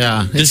 though.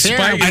 Yeah.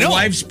 Despite your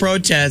wife's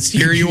protest,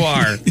 here you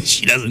are.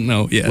 She doesn't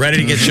know yet. Ready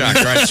to get shocked.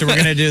 All right, so we're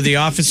going to do the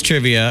office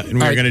trivia, and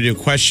we're going to do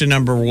question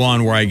number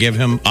 1, where I give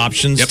him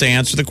options to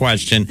answer the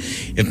question.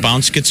 If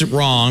Bounce gets it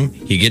wrong,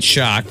 he gets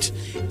shocked.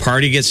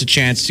 Party gets a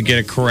chance to get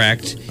it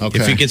correct. Okay.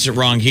 If he gets it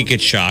wrong, he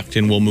gets shocked,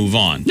 and we'll move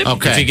on.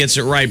 Okay. If he gets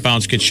it right,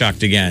 Bounce gets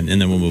shocked again,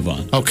 and then we'll move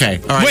on. Okay.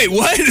 All right. Wait,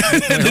 what?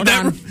 Wait, hold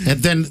on.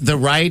 And then the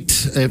right,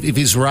 if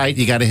he's right,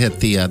 you got to hit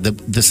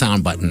the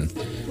sound button.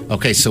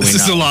 Okay, so this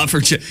is a lot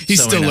for Jeff.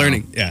 He's still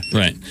learning. Yeah.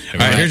 Right. All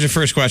right, here's your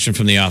first question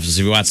from The Office.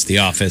 If you watch The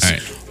Office,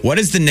 what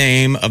is the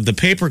name of the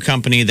paper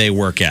company they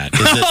work at?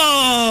 Is it,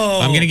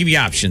 I'm going to give you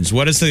options.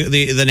 What is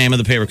the name of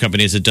the paper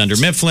company? Is it Dunder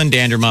Mifflin,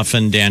 Dander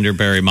Muffin,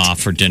 Danderberry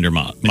Moff, or Dinder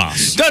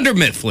Moss? Dunder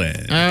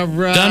Mifflin. All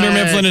right. Dunder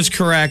Mifflin is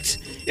correct.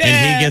 Yeah.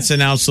 And he gets a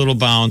nice little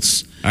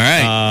bounce. All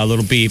right. A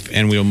little beep,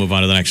 and we'll move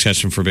on to the next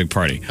question for Big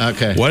Party.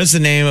 Okay. What is the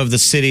name of the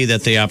city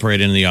that they operate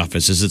in The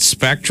Office? Is it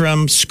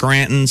Spectrum,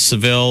 Scranton,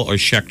 Seville, or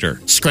Schechter?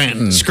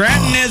 Scranton.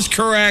 Scranton is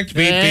correct.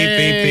 Beep, beep,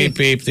 beep, beep,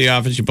 beep. The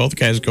Office. You both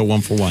guys go 1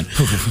 for 1.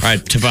 All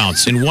right, to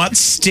bounce. In what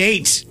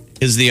state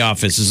is The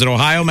Office? Is it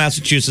Ohio,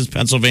 Massachusetts,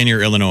 Pennsylvania,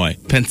 or Illinois?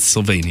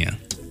 Pennsylvania.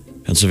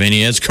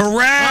 Pennsylvania is correct.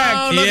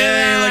 Oh, look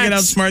at how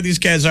smart these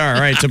guys are.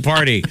 All right, to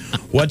Party.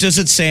 What does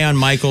it say on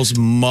Michael's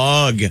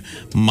mug?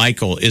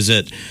 Michael, is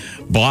it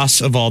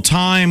boss of all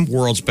time,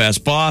 world's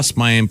best boss,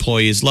 my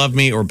employees love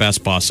me, or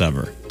best boss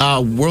ever?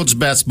 World's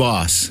best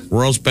boss.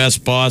 World's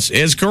best boss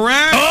is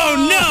correct.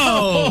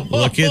 Oh, no.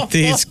 Look at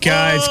these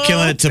guys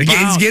killing it to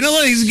bounce.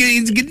 He's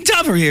getting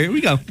tougher here. Here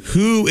we go.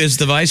 Who is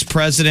the vice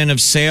president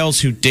of sales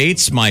who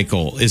dates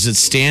Michael? Is it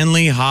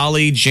Stanley,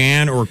 Holly,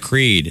 Jan, or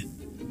Creed?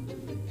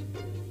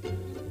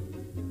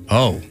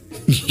 Oh.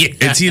 Yes.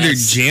 It's either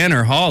Jan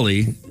or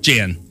Holly.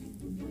 Jan.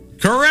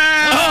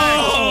 Correct.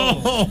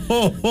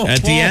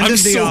 At the end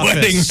of the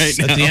office. Right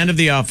now. At the end of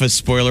the office,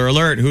 spoiler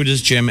alert, who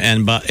does Jim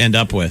end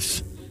up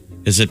with?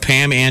 Is it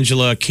Pam,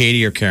 Angela,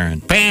 Katie, or Karen?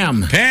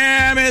 Pam.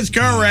 Pam is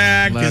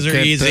correct. These are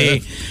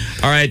easy.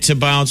 All right, to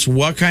bounce,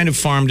 what kind of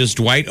farm does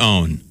Dwight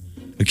own?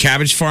 A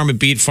cabbage farm, a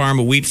beet farm,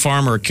 a wheat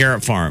farm, or a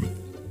carrot farm?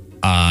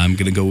 I'm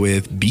going to go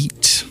with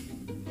beet.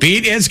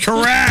 Beet is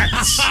correct.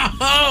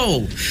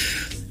 Oh.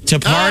 To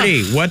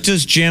Party, what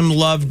does Jim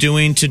love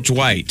doing to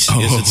Dwight?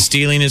 Is it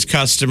stealing his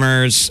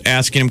customers,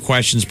 asking him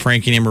questions,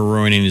 pranking him, or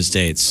ruining his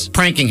dates?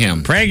 Pranking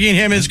him. Pranking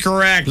him is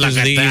correct. This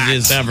is the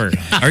easiest ever.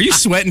 Are you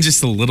sweating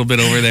just a little bit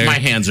over there? My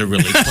hands are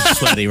really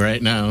sweaty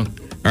right now. All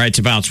right,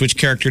 to bounce, which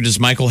character does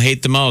Michael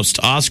hate the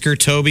most? Oscar,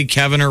 Toby,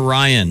 Kevin, or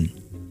Ryan?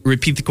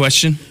 Repeat the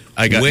question.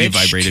 I got you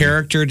vibrating. Which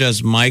character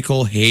does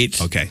Michael hate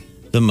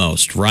the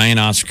most? Ryan,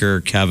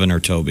 Oscar, Kevin, or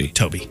Toby?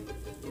 Toby.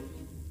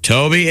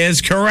 Toby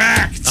is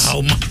correct.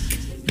 Oh, my.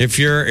 If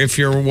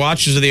you're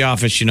watchers of The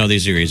Office, you know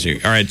these are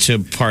easy. All right, to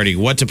Party.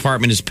 What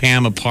department is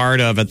Pam a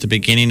part of at the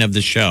beginning of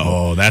the show?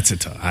 Oh, that's a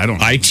tough. I don't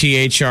know.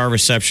 IT, HR,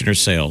 reception, or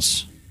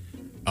sales?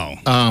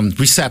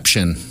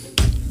 Reception.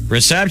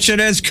 Reception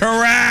is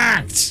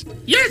correct.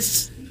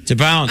 Yes. To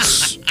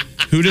bounce.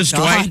 Who does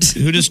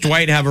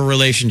Dwight have a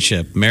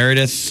relationship?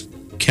 Meredith,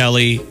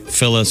 Kelly,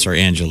 Phyllis, or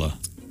Angela?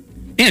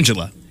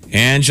 Angela.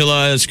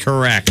 Angela is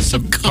correct.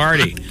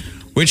 Party.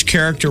 Which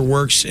character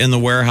works in the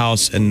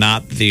warehouse and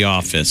not the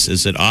office?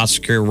 Is it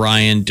Oscar,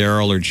 Ryan,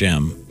 Daryl, or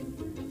Jim?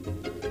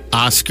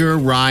 Oscar,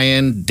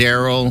 Ryan,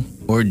 Daryl,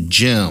 or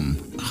Jim?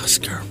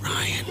 Oscar,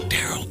 Ryan,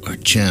 Daryl, or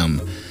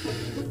Jim?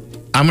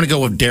 I'm going to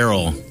go with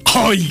Daryl.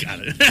 Oh, you got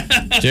it.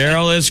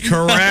 Daryl is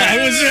correct.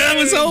 I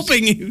was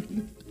hoping you.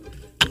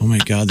 Oh my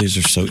God, these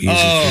are so easy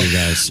for you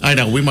guys. I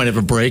know. We might have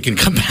a break and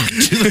come back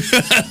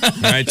to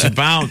All right, to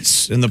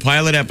bounce. In the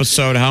pilot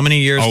episode, how many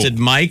years did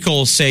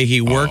Michael say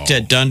he worked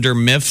at Dunder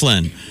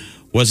Mifflin?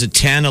 Was it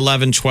 10,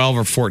 11, 12,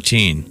 or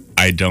 14?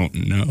 I don't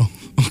know.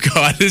 Oh,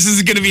 God, this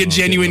is going to be a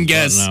genuine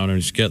guess. Now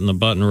he's getting the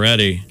button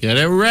ready. Get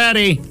it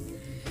ready.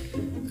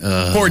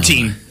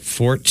 14.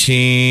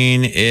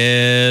 14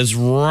 is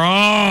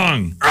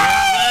wrong.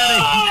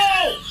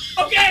 Oh!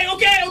 Okay.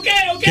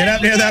 Get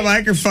up near that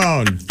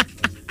microphone.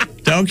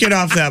 Don't get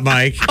off that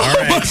mic. All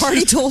right.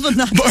 Party told him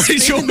not to. Party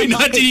told me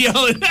not to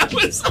yell at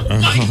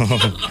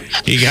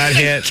that. He got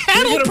hit.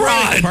 Cattle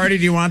prod. Party,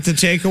 do you want the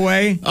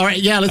takeaway? All right,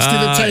 yeah, let's do the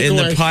takeaway. In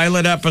the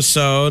pilot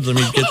episode, let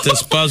me get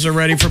this buzzer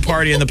ready for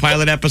Party. In the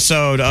pilot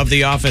episode of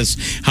The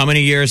Office, how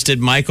many years did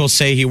Michael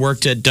say he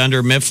worked at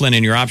Dunder Mifflin?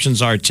 And your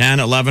options are 10,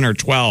 11, or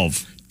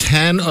 12.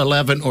 10,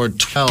 11, or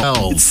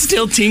 12. It's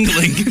still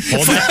tingling.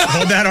 Hold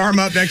that arm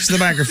up next to the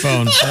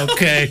microphone.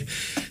 Okay.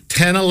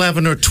 10,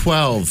 11, or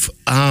 12.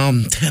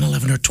 10,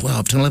 11, or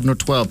 12. 10, 11, or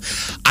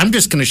 12. I'm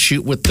just going to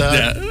shoot with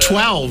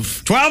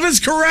 12. 12 is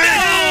correct.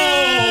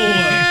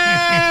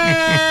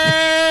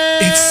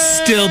 It's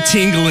still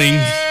tingling.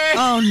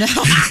 Oh, no.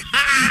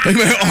 Like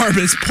my arm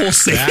is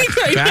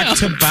pulsating Back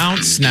to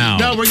bounce now.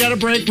 No, we got to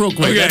break real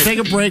quick. Okay. Gotta take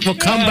a break. We'll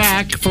come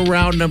back for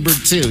round number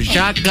 2.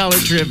 Shot collar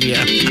trivia.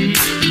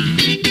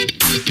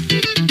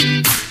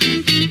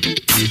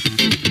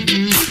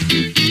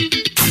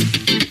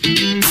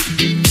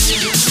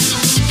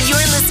 You're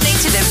listening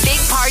to the Big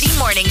Party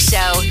Morning Show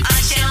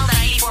on Channel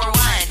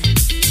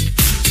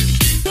 94.1.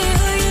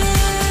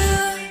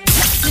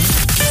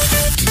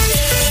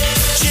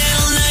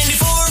 Channel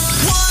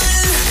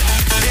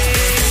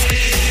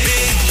 94.1.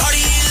 Big Party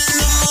in the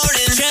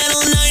morning.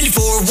 Channel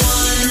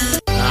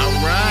 94.1. All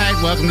right.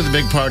 Welcome to the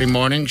Big Party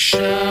Morning Show.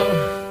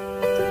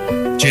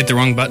 Did you hit the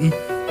wrong button?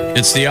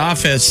 It's The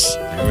Office.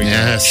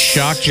 Yes.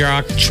 Shock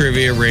Jock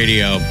Trivia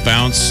Radio.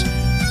 Bounce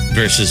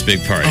versus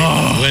Big Party.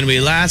 When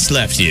we last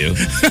left you,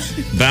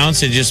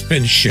 Bounce had just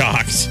been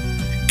shocked.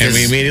 And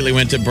we immediately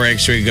went to break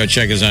so he could go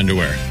check his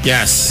underwear.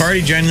 Yes.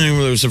 Party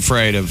genuinely was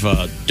afraid of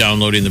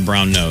downloading the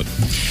brown note. If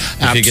he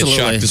gets Absolutely.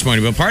 shocked this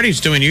morning. But Party's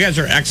doing, you guys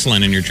are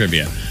excellent in your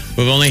trivia.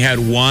 We've only had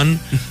one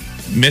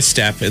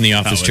misstep in the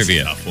office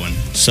trivia. Tough one.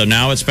 So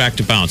now it's back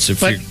to Bounce. If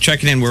But- you're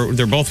checking in,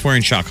 they're both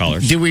wearing shock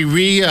collars. Did we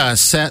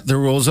reset the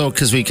rules, though?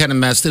 Because we kind of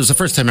messed. It was the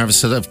first time ever,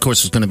 so of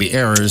course there's going to be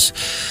errors.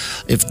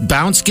 If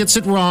Bounce gets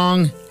it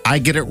wrong, I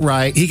get it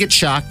right. He gets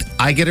shocked.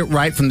 I get it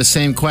right from the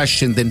same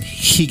question, then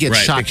he gets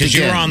Right, shocked because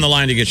again. you were on the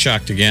line to get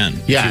shocked again.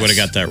 Yes. You would have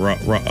got that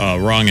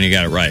wrong and you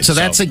got it right. So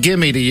that's a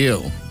gimme to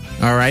you.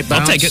 All right,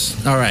 Bounce? I'll take it.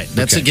 All right,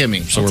 that's a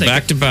gimme. So we're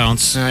back to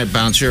Bounce. All right,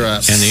 Bounce, you're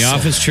up. And the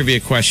office trivia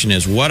question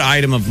is, what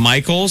item of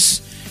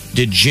Michael's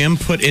did Jim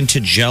put into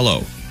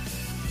Jell-O?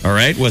 All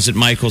right, was it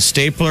Michael's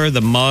stapler,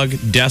 the mug,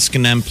 desk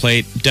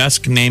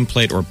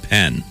nameplate, or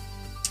pen?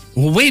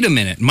 Well, wait a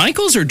minute.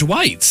 Michael's or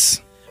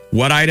Dwight's?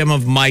 What item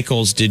of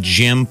Michael's did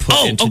Jim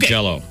put into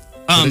Jell-O?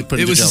 Put It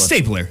into was a Jell-O.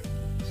 stapler.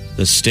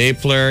 The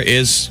stapler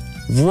is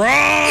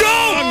wrong.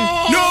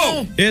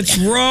 No! It's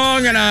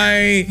wrong, and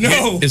I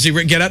No. Is he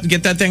get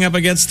that thing up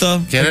against the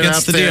Get it up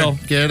against the there. deal?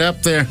 Get it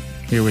up there.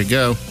 Here we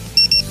go.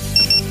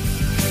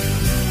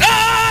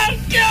 Ah!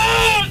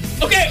 Yeah!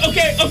 Okay.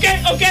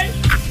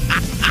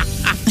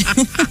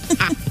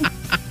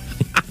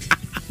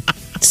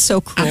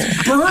 So cruel.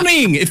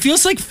 Burning. It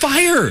feels like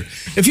fire.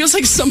 It feels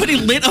like somebody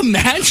lit a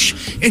match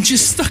and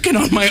just stuck it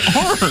on my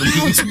arm.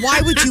 Bounce,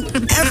 why would you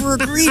ever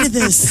agree to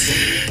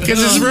this?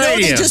 Because it's You know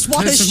radio. they just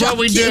want This to is what shock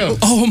we you. do.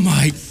 Oh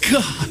my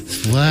God.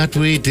 What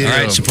we do. All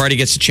right, so Party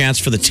gets a chance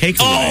for the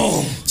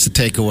takeaway. It's a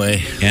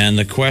takeaway. And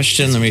the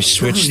question, let me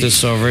switch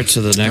this over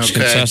to the next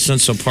Okay.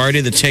 contestant. So,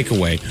 Party, the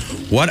takeaway.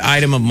 What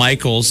item of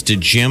Michael's did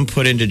Jim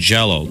put into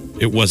Jell-O?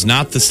 It was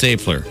not the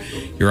stapler.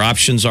 Your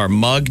options are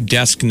mug,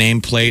 desk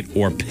nameplate,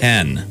 or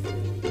pen.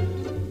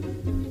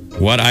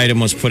 What item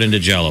was put into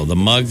Jell-O? The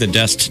mug, the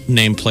desk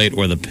nameplate,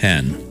 or the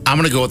pen? I'm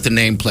going to go with the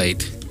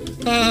nameplate.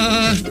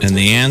 And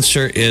the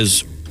answer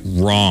is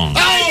wrong.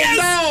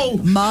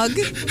 Mug?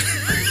 Here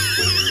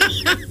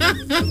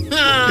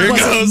Was it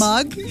goes.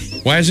 mug?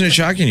 Why isn't it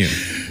shocking you?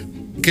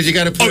 Because you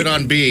got to put it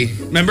on B.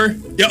 Remember?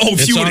 Yeah. Oh, if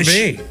It's you on would've-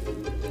 B.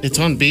 It's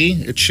on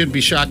B. It should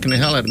be shocking the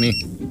hell out of me.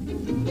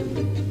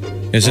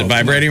 Is it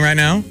vibrating right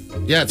now?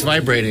 Yeah, it's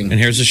vibrating. And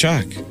here's the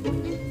shock.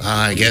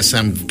 I guess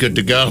I'm good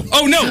to go.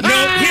 Oh no!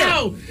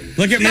 Here.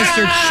 Look at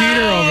Mr.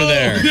 Cheater over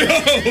there.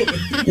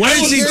 What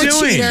is he You're a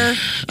doing? cheater.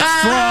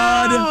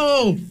 Fraud. I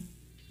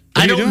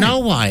are you don't doing? know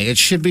why. It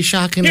should be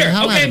shocking the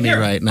hell out of me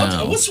right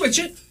now. We'll switch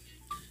it.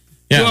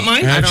 Yeah. You want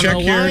mine? I don't check know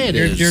your, why it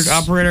your, is. your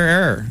operator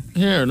error.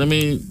 Here, let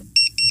me.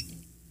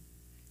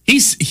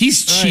 He's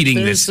cheating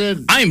All right, this. there's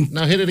the- I'm.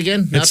 Now hit it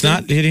again. It's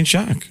Nothing? not hitting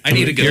shock. I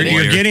need a good You're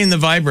lawyer. getting the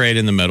vibrate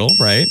in the middle,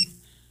 right?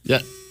 Yeah.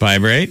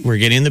 Vibrate. We're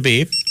getting the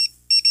beep.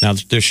 Now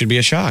there should be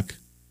a shock.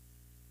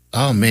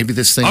 Oh, maybe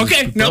this thing.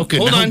 Okay, no,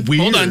 hold on.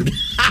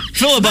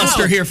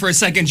 Filibuster here for a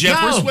second, Jeff.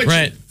 No. We're switching.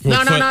 Right.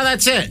 No,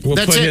 that's it. We'll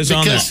that's put it, his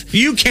on there.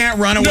 You can't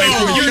run away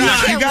from your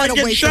shot. You got to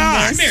get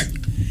shot. Come here.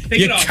 Take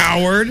You it off.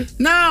 coward.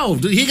 No,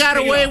 he got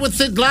away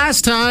with it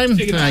last time.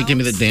 Take it off. Give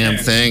me the damn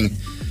thing.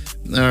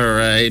 All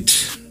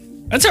right.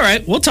 That's all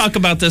right. We'll talk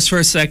about this for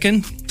a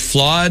second.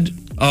 Flawed.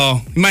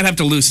 Oh, you might have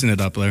to loosen it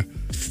up there.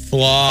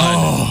 Flawed.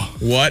 Oh.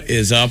 What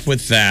is up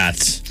with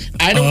that?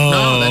 I don't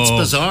know. That's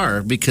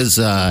bizarre because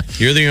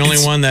you're the only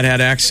one that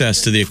had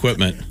access to the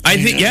equipment. I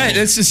think, yeah,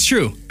 this is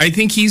true. I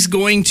think he's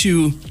going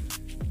to.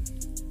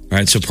 All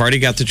right, so Party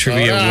got the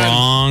trivia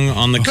wrong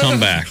on the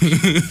comeback.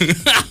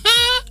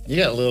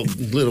 You got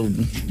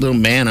little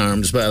man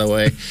arms, by the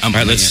way. All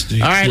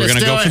right, we're going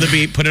to go for the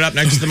beep. Put it up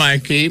next to the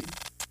mic. Beep.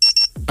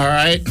 All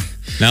right.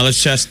 Now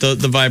let's test the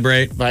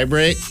vibrate.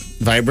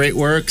 Vibrate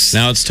works.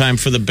 Now it's time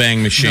for the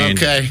bang machine.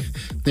 Okay.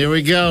 Here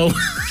we go.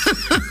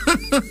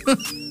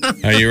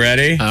 Are you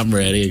ready? I'm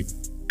ready.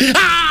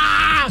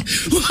 Ah!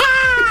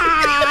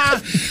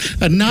 Ah!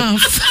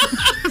 Enough.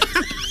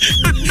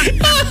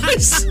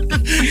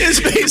 His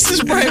face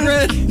is bright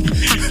red.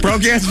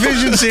 Broke ass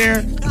vision's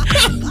here.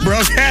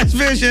 Broke ass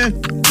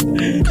vision.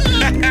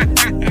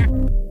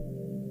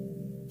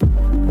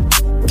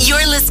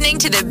 You're listening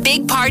to the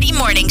Big Party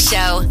Morning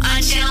Show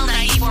on Channel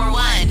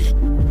 94.1.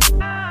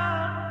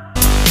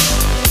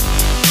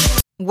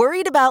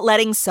 Worried about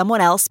letting someone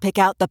else pick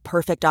out the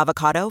perfect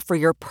avocado for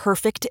your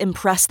perfect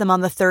impress them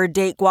on the third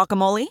date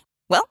guacamole?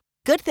 Well,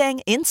 good thing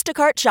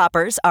Instacart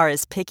shoppers are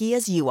as picky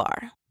as you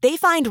are. They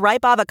find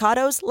ripe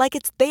avocados like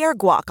it's their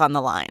guac on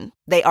the line.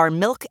 They are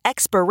milk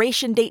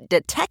expiration date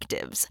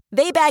detectives.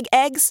 They bag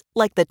eggs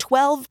like the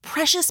 12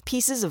 precious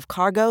pieces of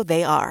cargo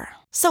they are.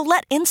 So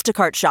let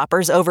Instacart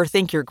shoppers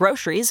overthink your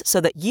groceries so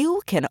that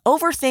you can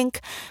overthink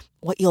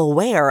what you'll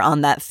wear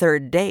on that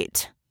third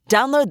date.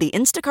 Download the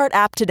Instacart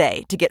app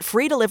today to get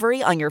free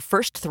delivery on your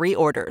first 3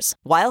 orders,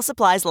 while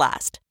supplies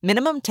last.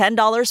 Minimum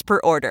 $10 per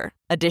order.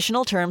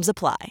 Additional terms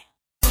apply.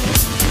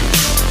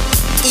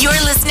 You're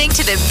listening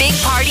to the Big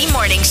Party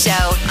Morning Show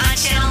on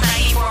Channel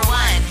 94.1.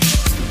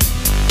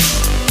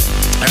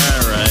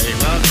 All right.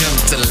 Welcome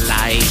to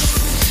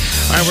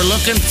life. All right, we're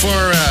looking for...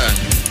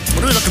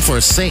 what are we looking for?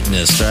 A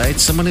Satanist, right?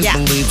 Someone who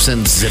believes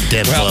in the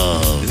devil.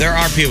 Well, there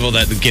are people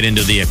that get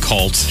into the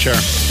occult. Sure.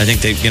 I think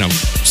they,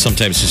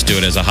 sometimes just do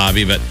it as a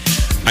hobby. But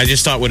I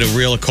just thought, would a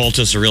real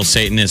occultist, a real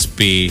Satanist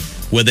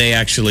would they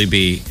actually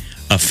be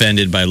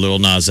offended by Lil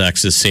Nas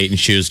X's Satan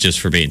shoes just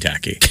for being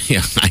tacky?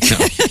 Yeah, I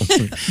know.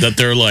 That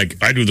they're like,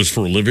 I do this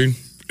for a living,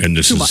 and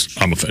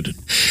I'm offended.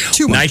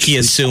 Too much. Nike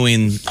is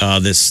suing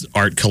this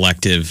art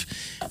collective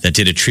that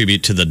did a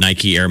tribute to the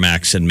Nike Air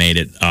Max and made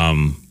it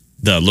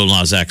the Lil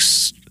Nas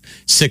X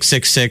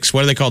 666.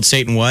 What are they called?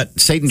 Satan what?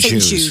 Satan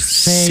shoes.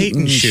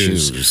 Satan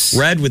shoes.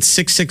 Red with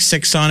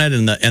 666 on it,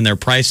 and they're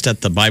priced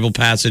at the Bible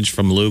passage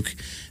from Luke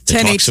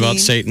that talks about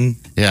Satan.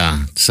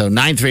 Yeah. So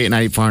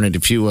 938-9400.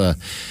 If you are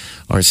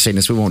a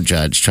Satanist, we won't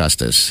judge.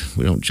 Trust us.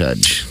 We don't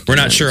judge. We're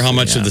not sure how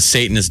much of the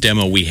Satanist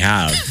demo we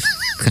have.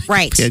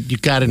 Right. Yeah, you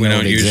got to know. We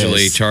don't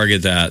usually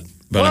target that,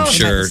 but I'm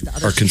sure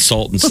our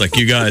consultants like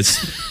you guys,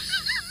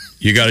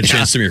 you got to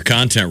change some of your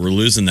content. We're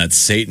losing that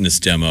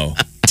Satanist demo.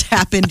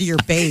 Tap into your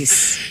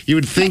base. You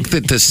would think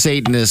that the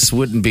Satanists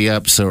wouldn't be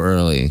up so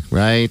early,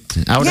 right?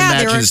 I would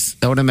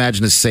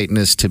imagine a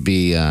Satanist to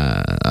be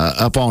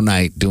up all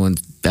night doing,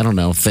 I don't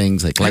know,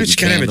 things like lighting You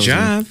gotta have a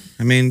job.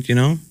 I mean,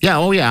 Yeah.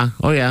 Oh yeah.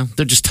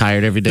 They're just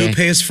tired every day. Who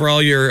pays for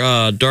all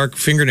your dark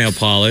fingernail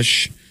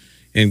polish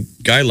and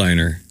guy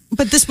liner?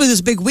 But this was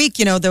this big week,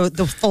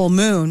 the full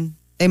moon.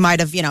 They might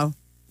have,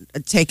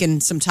 taken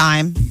some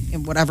time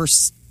in whatever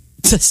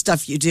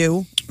stuff you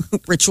do,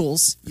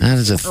 rituals. That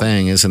is a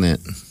thing, isn't it?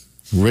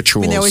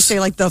 Rituals. I mean, they always say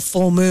like the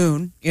full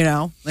moon,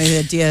 like the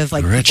idea of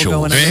like people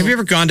going. Have you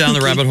ever gone down the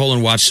rabbit hole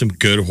and watched some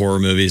good horror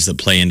movies that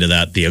play into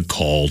that, the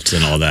occult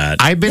and all that?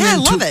 I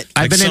love it.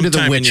 I've been into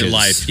the witches. In your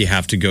life, you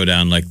have to go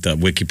down like the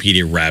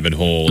Wikipedia rabbit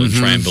hole and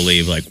try and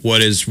believe like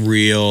what is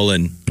real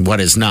and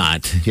what is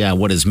not. Yeah,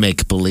 what is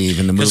make believe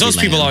in the movie? Because those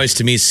people always,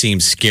 to me, seem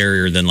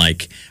scarier than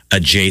like a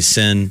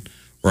Jason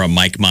or a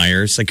Mike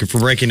Myers. Like if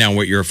we're breaking down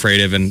what you're afraid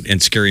of in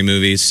scary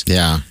movies,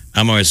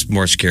 I'm always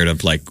more scared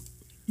of like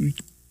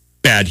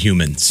bad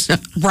humans.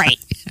 Right.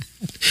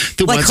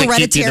 The like ones that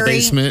keep you in the Hereditary.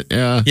 basement.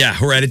 Yeah,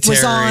 Hereditary.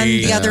 Was on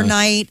the other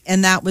night,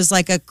 and that was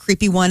like a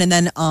creepy one. And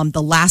then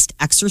The Last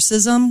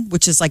Exorcism,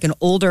 which is like an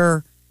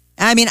older,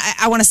 I mean,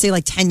 I want to say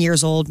like 10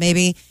 years old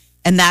maybe.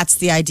 And that's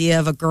the idea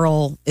of a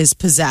girl is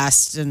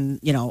possessed and,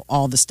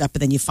 all the stuff.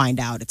 But then you find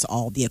out it's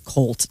all the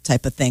occult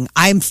type of thing.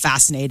 I'm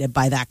fascinated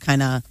by that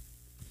kind of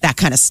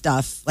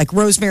stuff. Like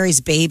Rosemary's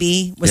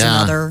Baby was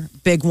another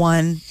big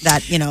one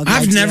that,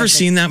 I've never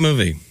seen that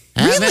movie.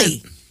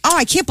 Really? Oh,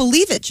 I can't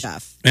believe it,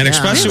 Jeff. And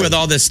especially with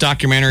all this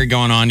documentary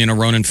going on,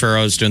 Ronan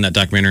Farrow's doing that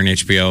documentary on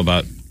HBO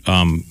about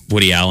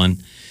Woody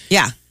Allen.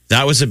 Yeah.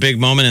 That was a big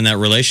moment in that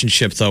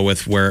relationship, though,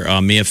 with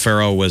where Mia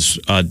Farrow was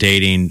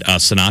dating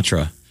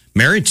Sinatra.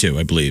 Married to,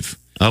 I believe.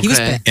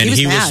 Okay.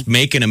 He was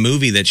making a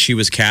movie that she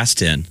was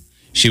cast in.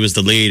 She was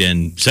the lead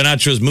in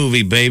Sinatra's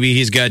movie, Baby.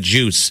 He's got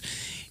juice.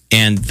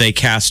 And they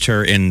cast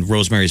her in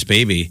Rosemary's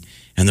Baby.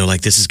 And they're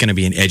like, this is going to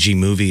be an edgy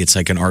movie. It's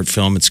like an art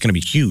film. It's going to be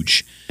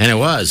huge. And it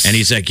was. And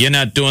he's like, you're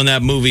not doing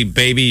that movie,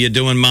 baby. You're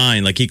doing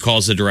mine. Like, he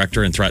calls the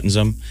director and threatens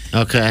him.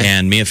 Okay.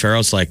 And Mia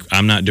Farrow's like,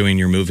 I'm not doing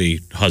your movie,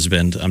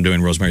 husband. I'm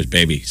doing Rosemary's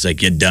Baby. He's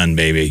like, you're done,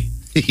 baby.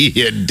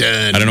 You're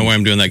done. I don't know why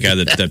I'm doing that guy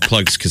that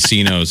plugs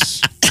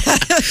casinos.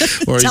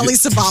 Telly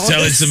Savalas.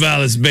 Telly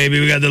Savalas, baby.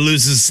 We got the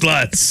loosest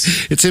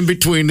sluts. It's in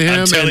between him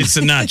I'm Telly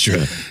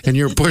Sinatra. and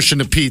you're pushing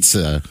a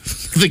pizza.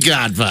 The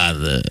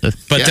Godfather.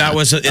 But that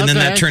was, and then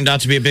that turned out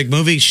to be a big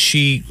movie.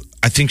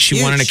 I think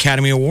she won an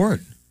Academy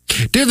Award.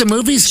 Dude, the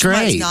movie's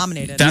great.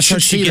 Nominated. That's how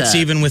she gets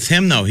even with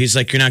him, though. He's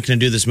like, you're not going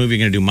to do this movie.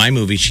 You're going to do my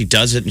movie. She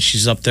does it, and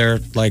she's up there,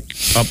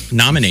 up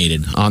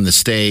nominated. On the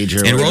stage.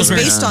 Or it was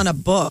based on a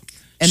book,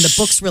 and the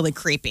book's really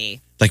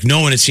creepy. Like,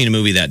 no one has seen a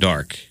movie that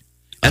dark.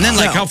 And then,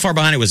 how far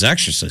behind it was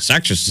Exorcist?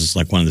 Exorcist is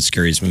like one of the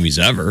scariest movies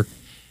ever.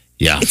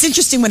 Yeah. It's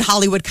interesting when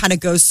Hollywood kind of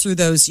goes through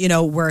those,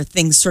 where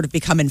things sort of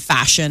become in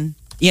fashion.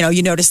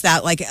 You notice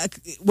that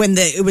when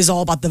it was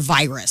all about the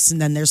virus,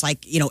 and then there's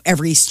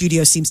every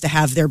studio seems to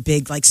have their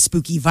big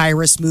spooky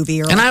virus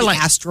movie or the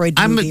asteroid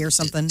movie or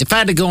something. If I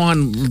had to go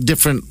on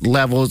different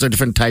levels or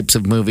different types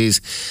of movies,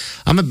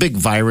 I'm a big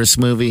virus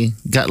movie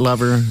gut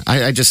lover.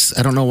 I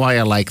don't know why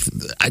I like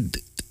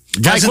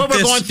what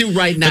we're going through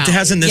right now. But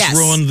hasn't this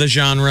ruined the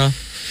genre?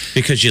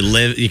 Because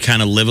you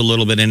kind of live a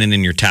little bit in it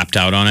and you're tapped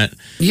out on it.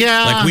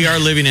 Yeah. Like, we are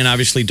living in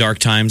obviously dark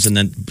times, and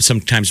then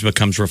sometimes it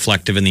becomes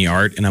reflective in the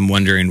art, and I'm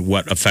wondering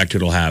what effect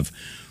it'll have.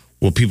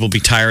 Will people be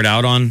tired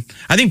out on?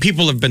 I think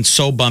people have been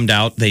so bummed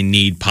out, they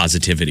need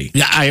positivity.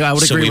 Yeah, I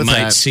would agree with that. So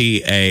we might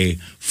see a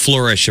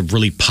flourish of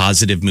really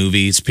positive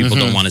movies. People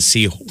don't want to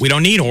see. We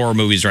don't need horror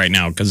movies right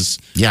now because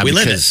we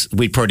live it.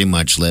 We pretty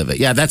much live it.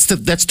 Yeah, that's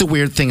the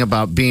weird thing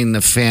about being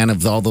a fan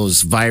of all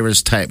those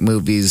virus type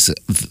movies.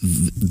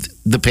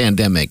 The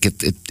pandemic,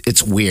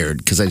 it's weird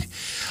because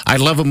I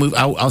love a movie.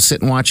 I'll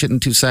sit and watch it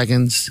in 2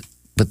 seconds,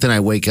 but then I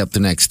wake up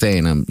the next day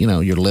and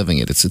you're living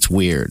it. It's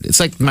weird. It's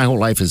like my whole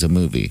life is a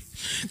movie.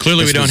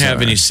 Clearly, we don't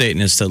have any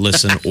Satanists that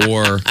listen,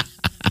 or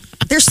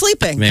they're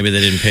sleeping. Maybe they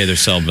didn't pay their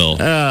cell bill.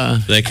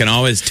 They can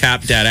always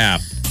tap that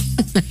app.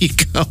 There you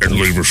go. And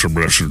leave us a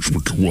message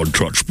with the one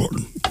touch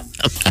button.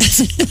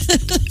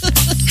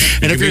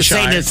 And if you're a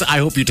Satanist, I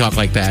hope you talk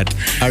like that.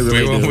 I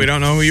really do. We don't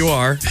know who you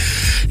are.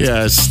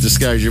 Yes,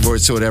 disguise your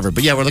voice or whatever.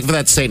 But yeah, we're looking for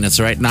that Satanist,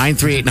 all right?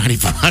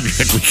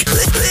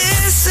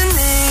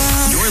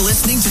 938-9400. You're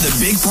listening to the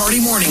Big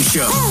Party Morning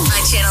Show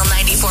on Channel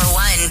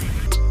 94.1.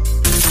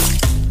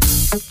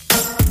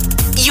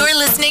 You're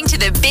listening to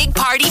the Big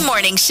Party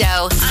Morning Show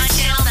on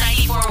Channel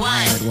 94.1. All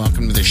right,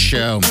 welcome to the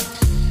show.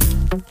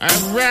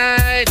 All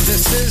right,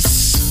 this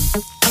is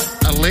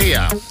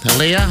Aaliyah.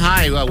 Aaliyah,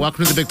 hi.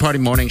 Welcome to the Big Party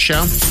Morning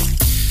Show.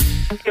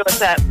 Hey,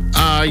 what's up?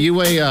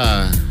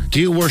 Do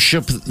you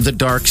worship the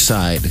dark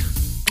side?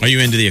 Are you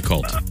into the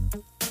occult?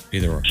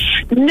 Either or.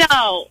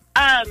 No.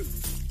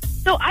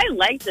 So I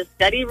like to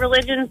study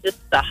religions, just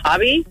a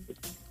hobby.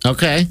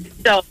 Okay.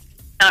 So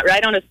I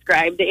don't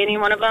ascribe to any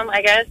one of them,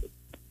 I guess.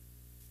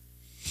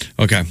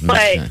 Okay.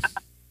 But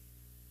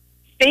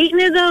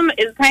Satanism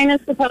is kind of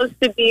supposed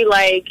to be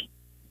like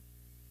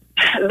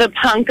the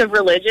punk of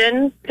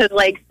religions, because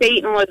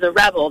Satan was a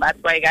rebel. That's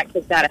why he got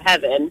kicked out of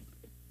heaven.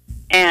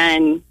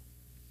 And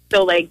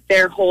so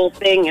their whole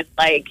thing is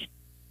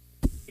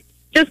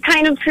just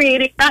kind of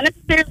creating, not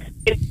necessarily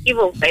in an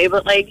evil way,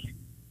 but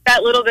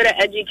that little bit of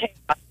edgy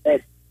chaos that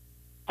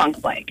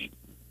punk's like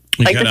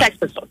the Sex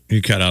Pistols.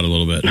 You cut out a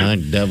little bit. I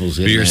think devil's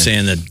in But you're there.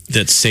 saying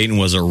that Satan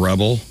was a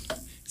rebel?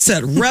 It's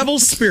that rebel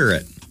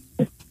spirit.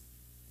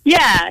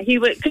 Yeah, he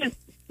would, because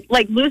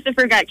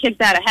Lucifer got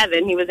kicked out of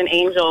heaven. He was an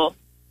angel.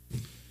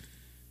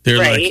 They're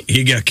right?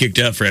 he got kicked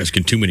out for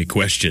asking too many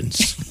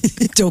questions.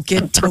 Don't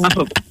get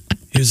told.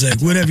 He was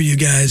like, whatever you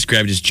guys.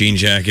 Grabbed his jean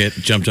jacket,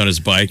 jumped on his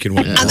bike, and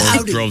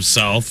drove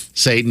south.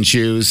 Satan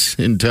shoes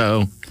in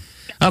tow.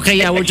 Okay,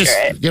 yeah, we're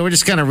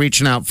just kind of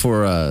reaching out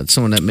for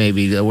someone that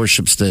maybe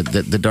worships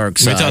the dark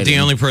side. I thought the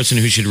only person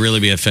who should really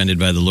be offended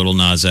by the Little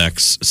Nas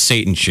X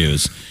Satan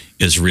shoes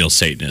is real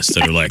Satanists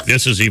that are like,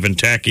 this is even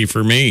tacky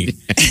for me.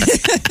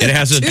 It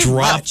has a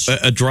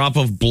drop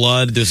of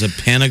blood. There's a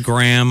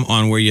pentagram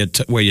on where you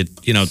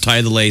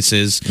tie the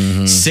laces.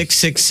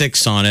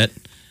 666 on it.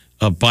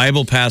 A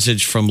Bible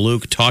passage from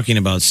Luke talking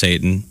about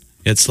Satan.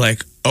 It's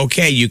like,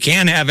 okay, you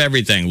can't have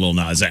everything, Lil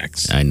Nas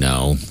X. I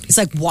know. It's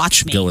like,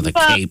 watch me. Go with a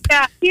cape.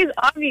 Yeah, he's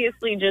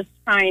obviously just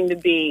trying to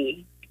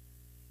be,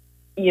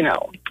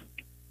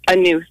 a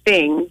new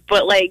thing.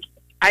 But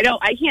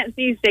I can't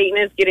see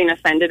Satanists getting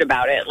offended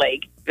about it.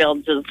 They'll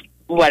just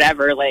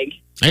whatever.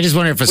 I just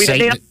wonder if a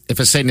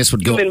Satanist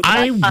would go,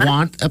 I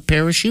want a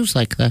pair of shoes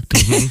like that.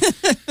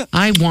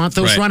 I want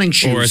those running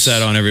shoes. Or is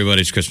that on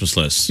everybody's Christmas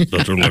list?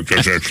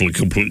 That's actually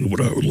completely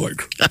what I would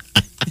like.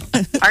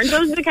 Aren't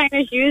those the kind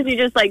of shoes you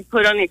just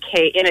put on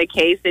in a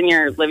case in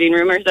your living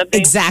room or something?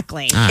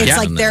 Exactly.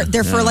 It's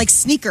they're for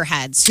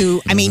sneakerheads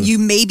who, I mean, you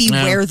maybe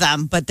wear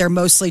them, but they're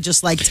mostly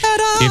just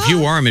ta-da. If you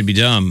wore them, it'd be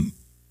dumb.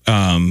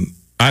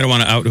 I don't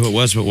want to out who it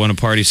was,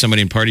 but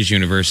somebody in Party's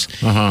universe,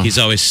 he's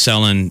always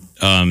selling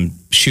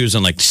shoes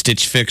on like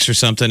Stitch Fix or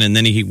something, and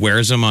then he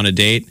wears them on a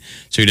date,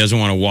 so he doesn't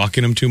want to walk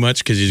in them too much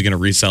because he's going to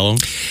resell them.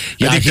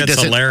 Yeah, I think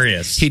that's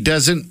hilarious. He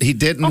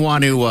didn't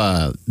want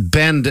to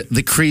bend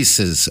the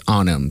creases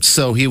on him,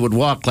 so he would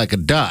walk like a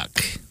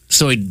duck.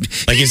 So like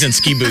he's in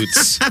ski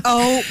boots.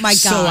 Oh my gosh!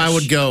 So I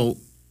would go,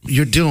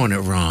 "You're doing it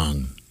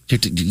wrong." No,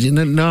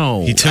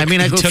 I go,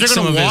 if you're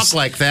going to walk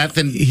like that,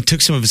 then he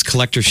took some of his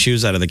collector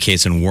shoes out of the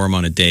case and wore them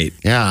on a date.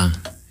 Yeah.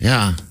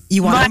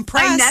 You want to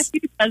impress? My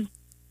nephew does.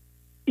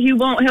 He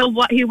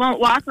won't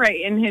walk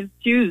right in his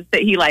shoes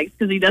that he likes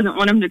because he doesn't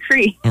want them to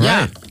crease. All right.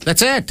 Yeah,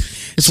 that's it.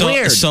 It's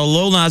weird. So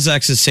Lil Nas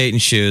X's Satan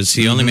shoes,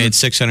 he only made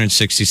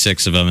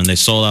 666 of them, and they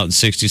sold out in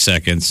 60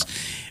 seconds.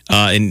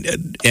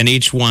 And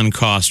each one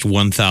cost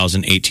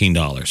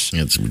 $1,018.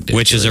 It's ridiculous.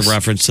 Which is a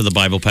reference to the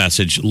Bible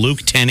passage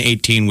Luke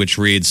 10:18, which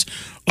reads,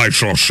 "I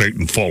saw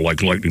Satan fall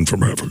like lightning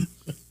from heaven."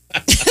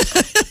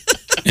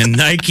 And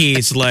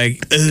Nike's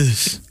like,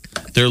 ugh.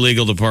 Their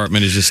legal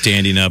department is just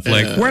standing up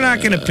like, we're not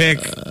going to pick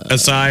a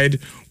side.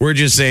 We're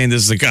just saying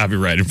this is a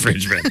copyright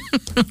infringement.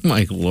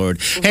 My Lord.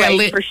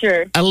 Hey, for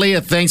sure.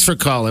 Aaliyah, thanks for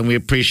calling. We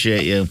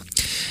appreciate you.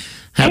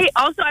 Hey,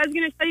 also, I was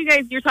going to tell you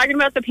guys, you're talking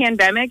about the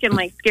pandemic and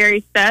like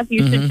scary stuff.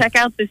 You should check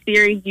out the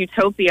series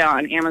Utopia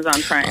on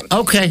Amazon Prime.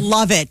 Okay.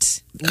 Love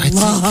it.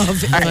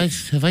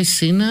 Have I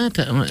seen that?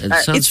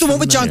 It's the one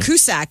with John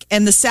Cusack.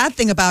 And the sad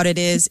thing about it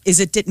is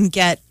it didn't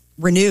get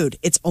renewed.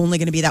 It's only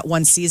going to be that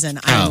one season.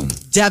 I'm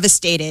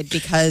devastated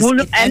because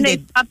and they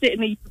stopped it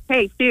in the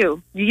UK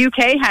too. The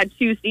UK had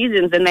 2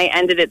 seasons and they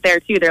ended it there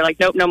too. They're like,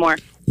 nope, no more.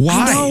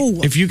 Why?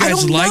 If you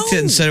guys liked it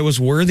and said it was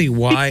worthy,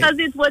 why? Because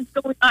it's what's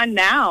going on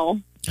now.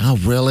 Oh,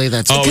 really?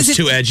 It was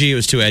too edgy? It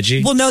was too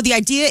edgy? Well, no, the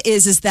idea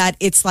is that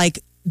it's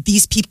like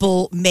these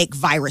people make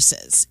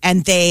viruses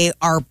and they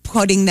are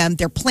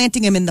they're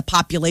planting them in the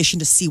population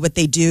to see what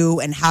they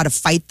do and how to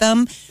fight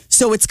them.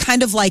 So it's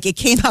kind of like it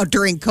came out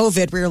during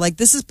COVID where you're like,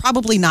 this is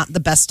probably not the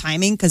best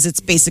timing because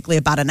it's basically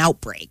about an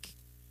outbreak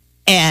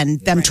and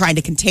them trying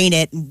to contain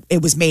it.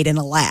 It was made in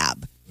a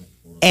lab.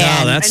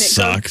 And, that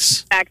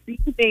sucks.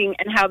 Vaccine thing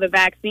and how the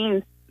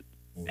vaccines,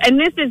 and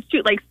this is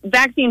true, like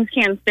vaccines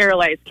can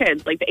sterilize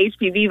kids. Like the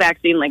HPV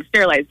vaccine, like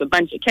sterilized a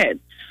bunch of kids.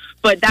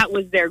 But that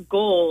was their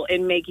goal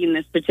in making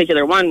this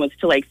particular one was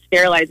to like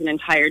sterilize an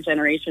entire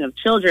generation of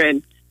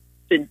children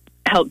to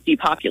help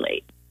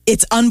depopulate.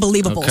 It's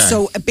unbelievable. Okay.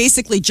 So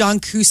basically John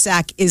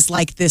Cusack is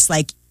like this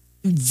like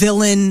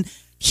villain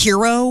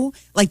hero.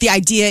 Like the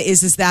idea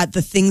is that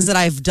the things that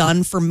I've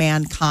done for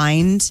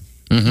mankind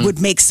would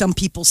make some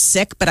people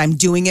sick, but I'm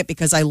doing it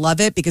because I love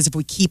it. Because if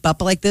we keep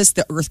up like this,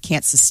 the earth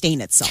can't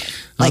sustain itself.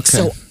 Like,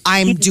 so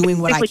I'm doing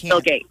what I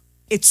can.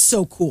 It's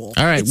so cool.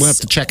 All right, we'll have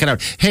to check it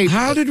out. Hey,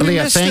 how did we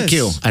Leah, miss thank this?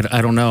 you.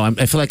 I don't know.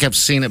 I feel like I've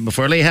seen it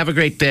before. Leah, have a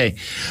great day.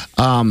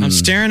 I'm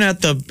staring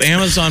at the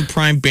Amazon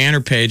Prime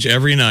banner page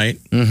every night.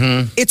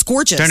 It's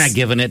gorgeous. They're not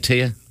giving it to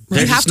you.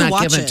 They're You have just to not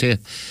watch giving it to you.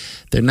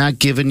 They're not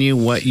giving you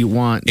what you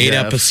want. 8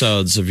 Jeff.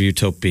 episodes of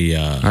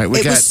Utopia. All right,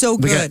 was so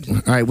good.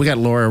 All right, we got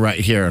Laura right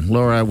here.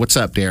 Laura, what's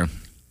up, dear?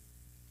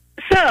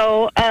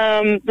 So,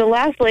 the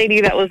last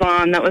lady that was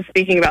on that was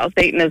speaking about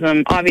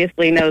Satanism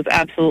obviously knows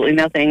absolutely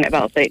nothing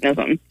about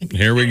Satanism.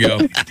 Here we go.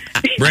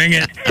 Bring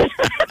it.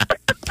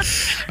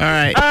 All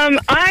right.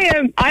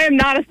 I am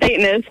not a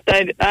Satanist.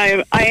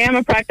 I am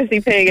a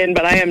practicing pagan,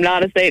 but I am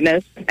not a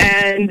Satanist.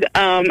 And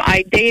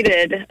I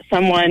dated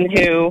someone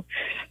who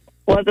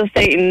was a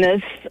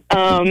Satanist.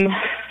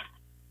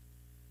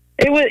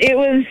 It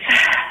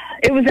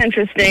was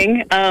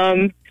interesting.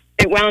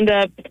 It wound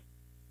up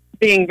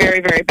being very,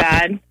 very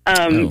bad.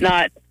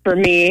 Not for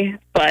me,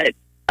 but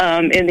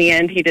in the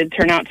end, he did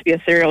turn out to be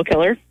a serial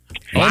killer.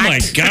 Oh my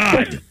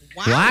God!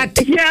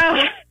 What?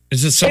 Yeah.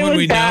 Is it someone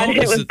we bad.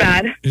 know? It was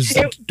bad.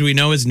 Do we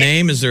know his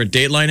name? Is there a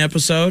Dateline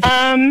episode?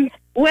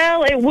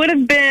 Well, it would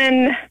have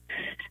been.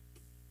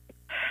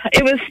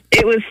 It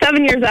was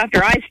 7 years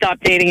after I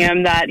stopped dating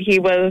him that he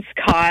was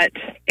caught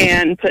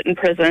and put in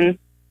prison,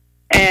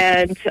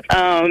 and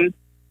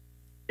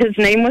his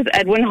name was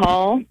Edwin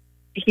Hall.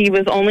 He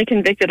was only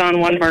convicted on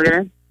one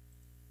murder,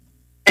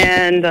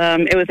 and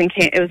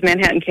it was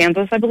Manhattan,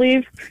 Kansas, I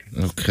believe.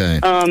 Okay.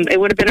 It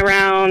would have been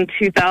around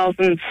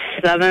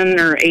 2007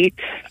 or 8,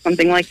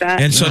 something like that.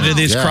 And so, did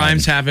these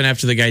crimes happen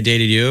after the guy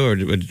dated you, or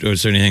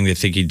was there anything they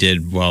think he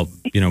did while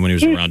when he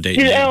was around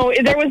dating you? No,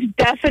 there was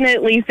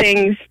definitely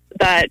things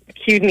that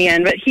cued me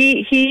in, but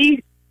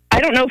he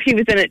I don't know if he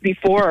was in it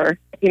before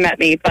he met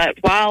me, but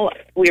while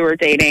we were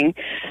dating,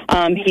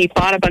 he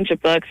bought a bunch of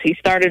books. He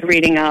started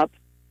reading up.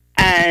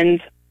 And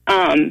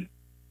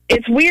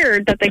it's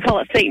weird that they call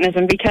it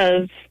Satanism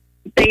because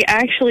they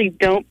actually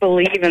don't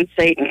believe in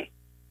Satan.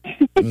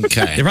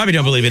 Okay. They probably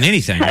don't believe in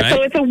anything, right?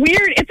 So it's a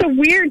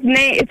weird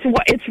name.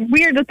 It's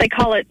weird that they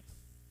call it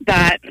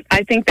that.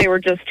 I think they were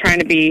just trying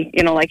to be,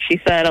 like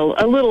she said,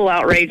 a little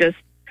outrageous.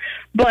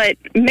 But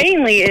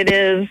mainly it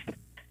is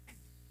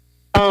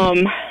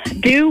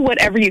do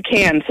whatever you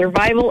can.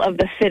 Survival of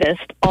the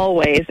fittest,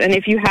 always. And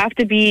if you have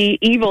to be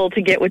evil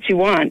to get what you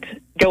want,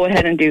 go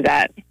ahead and do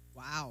that.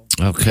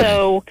 Okay.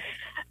 So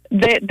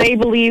they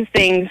believe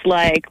things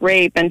like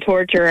rape and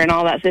torture and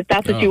all that. So if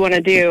that's what you want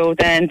to do,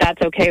 then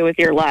that's okay with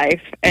your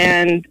life.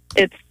 And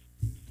it's,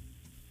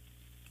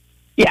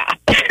 yeah.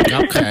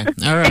 Okay.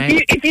 All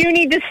right. If you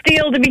need to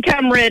steal to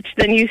become rich,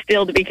 then you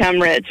steal to become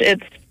rich.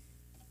 It's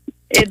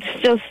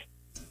just,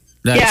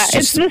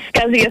 it's the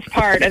scuzziest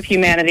part of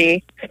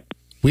humanity.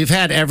 We've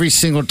had every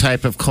single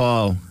type of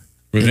call.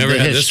 We've never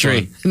had this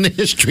one. In the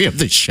history of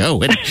the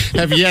show, and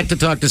have yet to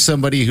talk to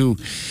somebody who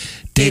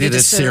dated a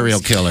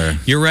serial killer.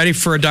 You're ready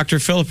for a Dr.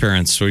 Phil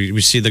appearance.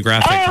 We see the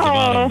graphic at the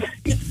bottom.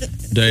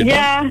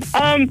 Yeah.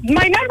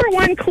 My number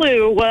one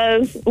clue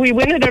was we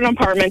went into an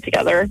apartment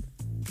together,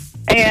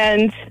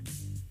 and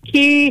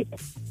he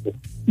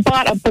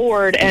bought a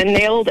board and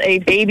nailed a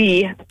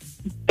baby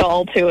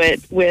doll to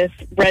it with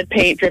red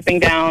paint dripping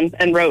down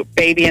and wrote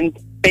baby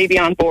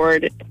on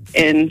board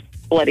in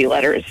bloody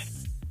letters.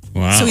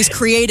 Wow. So he's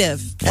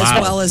creative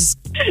as well as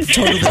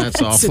totally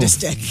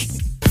sadistic.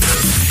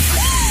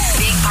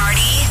 Big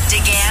Party,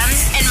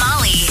 DeGan, and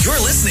Molly You're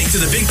listening to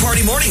the Big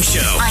Party Morning Show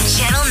on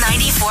Channel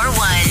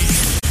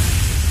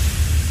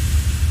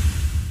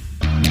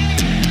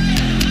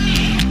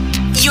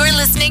 94.1. You're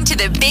listening to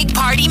the Big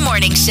Party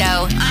Morning Show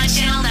on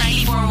Channel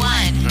 94.1. All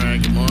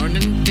right, good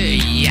morning to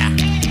ya.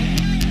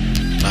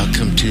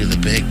 Welcome to the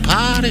Big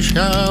Party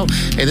Show.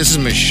 Hey, this is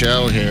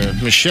Michelle here.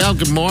 Michelle,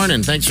 good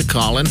morning. Thanks for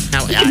calling.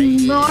 How are you?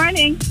 Good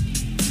morning.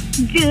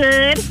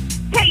 Good.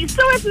 Hey,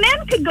 so if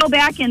men could go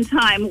back in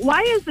time,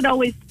 why is it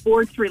always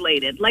sports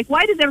related? Like,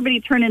 why does everybody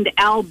turn into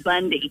Al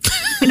Bundy?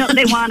 You know,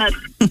 they want to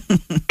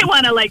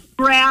like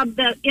grab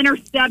the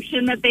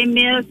interception that they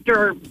missed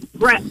or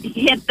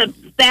hit the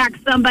sack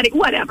somebody,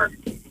 whatever.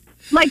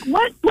 Like,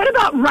 what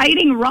about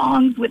righting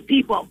wrongs with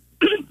people?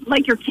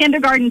 Like your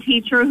kindergarten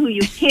teacher who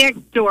you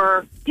kicked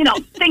or, you know,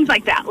 things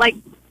like that. Like,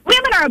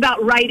 women are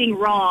about righting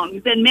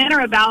wrongs and men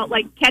are about,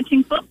 like,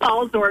 catching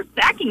footballs or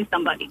sacking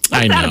somebody.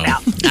 What's that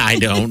about? I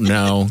don't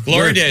know.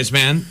 Glory days,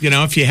 man. You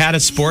know, if you had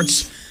a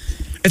sports...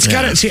 It's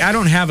got to... See, I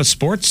don't have a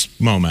sports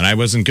moment. I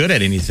wasn't good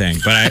at anything.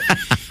 But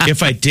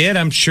if I did,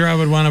 I'm sure I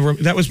would want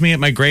to... That was me at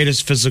my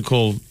greatest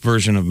physical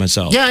version of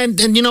myself. Yeah,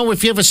 and you know,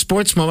 if you have a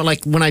sports moment,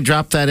 like when I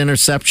dropped that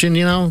interception,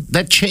 you know,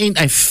 that changed...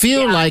 I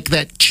feel like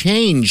that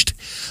changed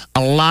a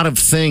lot of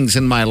things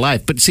in my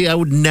life. But see, I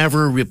would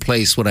never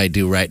replace what I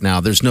do right now.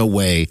 There's no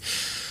way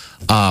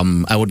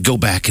I would go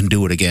back and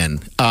do it again.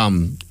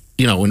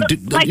 You know, and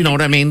like, you know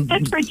what I mean? The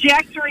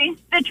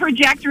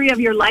trajectory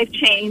of your life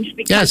changed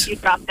because you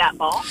dropped that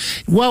ball.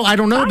 Well, I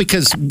don't know,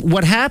 because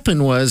what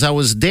happened was I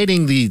was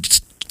dating the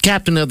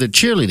captain of the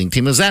cheerleading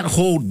team. It was that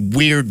whole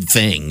weird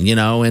thing, you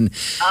know, and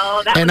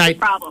that was the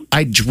problem.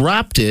 I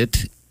dropped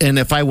it, and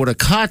if I would have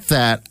caught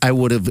that, I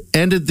would have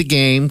ended the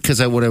game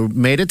because I would have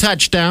made a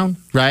touchdown,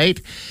 right?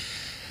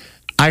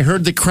 I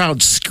heard the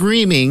crowd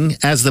screaming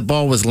as the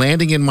ball was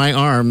landing in my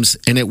arms,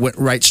 and it went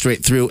right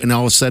straight through, and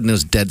all of a sudden it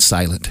was dead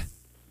silent.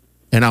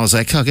 And I was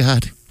like, oh,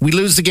 God, we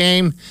lose the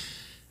game.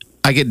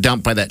 I get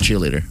dumped by that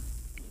cheerleader.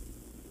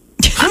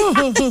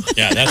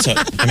 Yeah,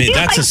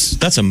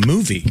 that's a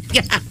movie.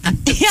 Yeah.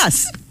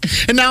 Yes.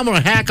 And now I'm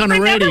going to hack on the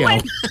radio.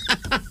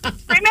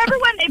 Remember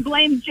when they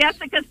blamed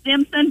Jessica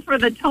Simpson for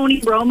the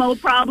Tony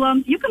Romo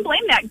problem? You can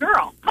blame that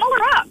girl. Call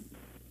her up.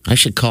 I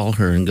should call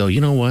her and go,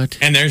 you know what?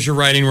 And there's your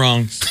righting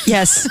wrongs.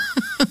 Yes.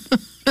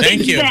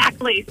 Thank you.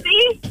 Exactly.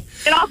 See?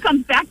 It all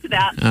comes back to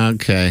that.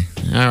 Okay.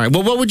 All right.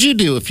 Well, what would you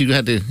do if you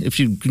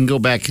can go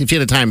back, if you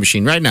had a time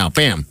machine right now?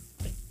 Bam.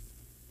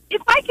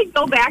 If I could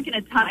go back in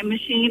a time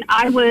machine,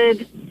 I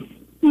would,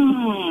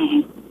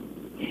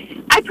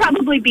 I'd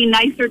probably be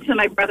nicer to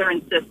my brother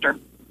and sister.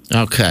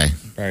 Okay.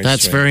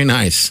 That's sweet. very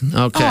nice.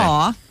 Okay.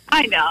 Aw.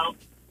 I know.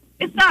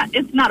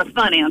 It's not a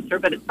fun answer,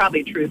 but it's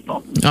probably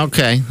truthful.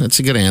 Okay. That's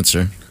a good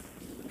answer.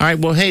 All right.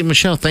 Well, hey,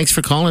 Michelle, thanks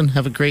for calling.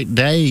 Have a great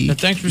day.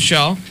 Thanks,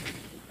 Michelle.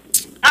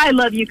 I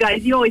love you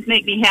guys. You always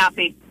make me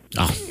happy.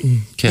 Oh,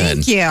 good.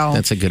 Thank you.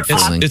 That's a good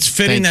feeling. It's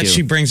fitting Thank that you.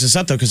 she brings this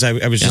up, though, because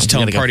I was just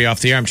telling Party off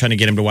the air, I'm trying to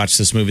get him to watch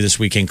this movie this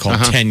weekend called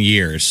 10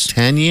 Years.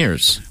 10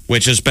 years.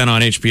 Which has been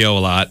on HBO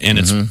a lot, and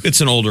it's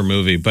an older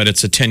movie, but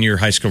it's a 10-year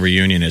high school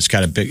reunion. It's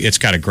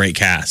got a great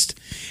cast.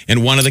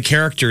 And one of the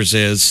characters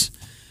is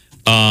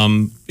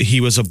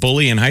he was a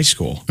bully in high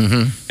school.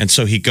 And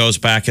so he goes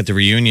back at the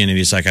reunion, and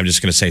he's like, I'm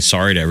just going to say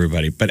sorry to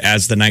everybody. But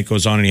as the night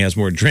goes on and he has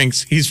more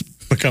drinks, he's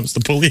becomes the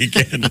bully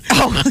again.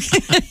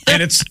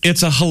 And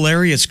it's a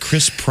hilarious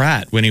Chris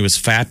Pratt when he was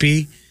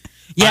Fappy.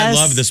 Yes.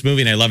 I love this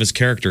movie and I love his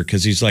character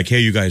because he's like, hey,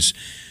 you guys,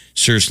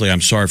 seriously,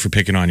 I'm sorry for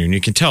picking on you. And you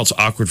can tell it's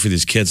awkward for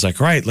these kids.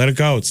 Like, all right, let it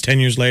go. It's 10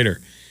 years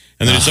later.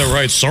 And then he's like,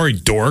 right, sorry,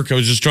 dork. I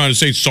was just trying to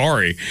say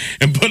sorry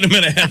and put him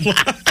in a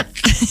headlock.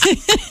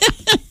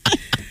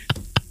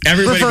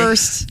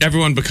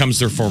 Everyone becomes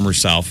their former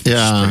self.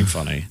 Yeah. It's pretty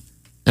funny.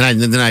 And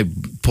then I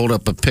pulled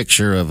up a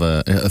picture of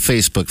a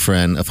Facebook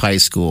friend of high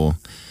school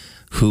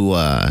who,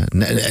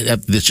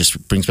 this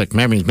just brings back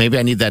memories. Maybe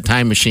I need that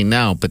time machine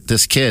now. But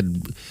this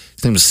kid,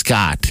 his name was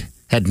Scott,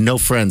 had no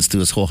friends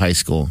through his whole high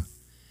school.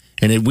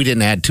 And we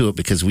didn't add to it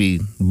because we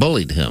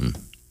bullied him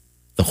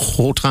the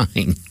whole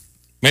time.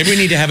 Maybe we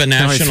need to have a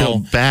Now I national. feel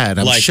bad.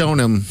 I'm showing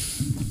him.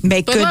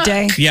 Make good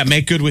day. Yeah,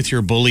 make good with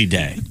your bully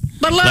day.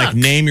 But look. Like,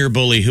 name your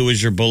bully. Who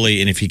is your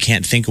bully? And if you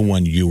can't think of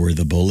one, you were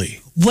the bully.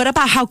 What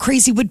about how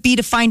crazy it would be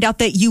to find out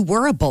that you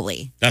were a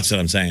bully? That's what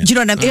I'm saying. Do you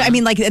know what I mean? I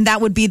mean, like, and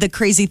that would be the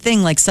crazy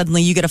thing. Like,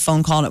 suddenly you get a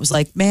phone call and it was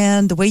like,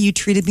 man, the way you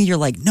treated me, you're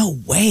like, no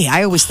way.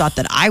 I always thought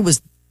that I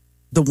was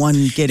the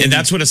one getting. And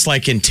that's what it's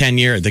like in 10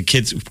 years. The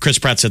kids, Chris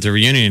Pratt's at the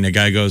reunion, and the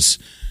guy goes,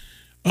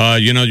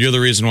 you're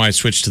the reason why I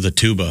switched to the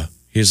tuba.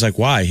 He's like,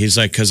 why? He's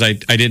like, because I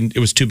didn't, it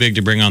was too big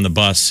to bring on the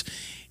bus.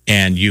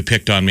 And you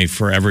picked on me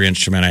for every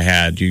instrument I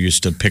had. You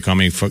used to pick on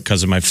me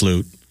because of my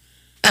flute.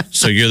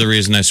 So you're the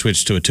reason I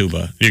switched to a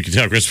tuba. You can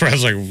tell Chris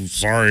Pratt's like,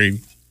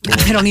 sorry.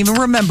 Dork. I don't even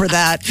remember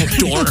that.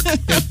 Dork.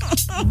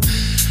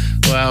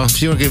 Well,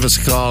 if you want to give us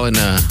a call and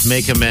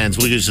make amends,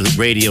 we'll use the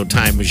radio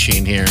time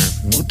machine here.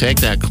 We'll take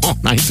that call,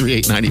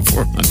 938-9400.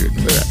 We're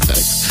right back.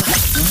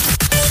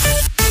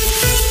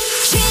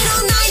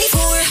 Channel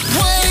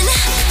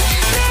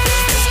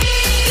 94.1.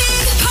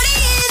 Big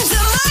Party in the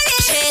morning.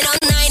 Channel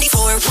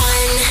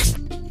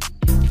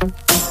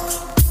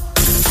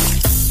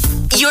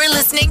 94.1. You're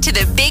listening to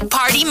the Big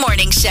Party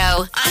Morning Show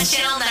on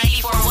Channel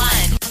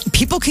 94.1.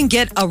 People can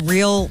get a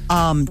real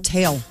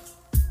tail.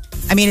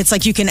 I mean, it's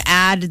like you can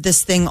add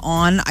this thing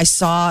on. I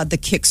saw the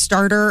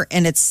Kickstarter,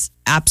 and it's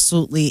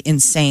absolutely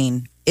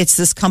insane. It's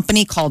this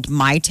company called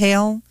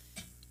MyTail,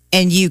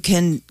 and you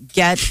can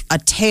get a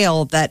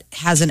tail that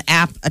has an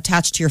app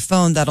attached to your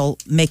phone that'll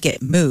make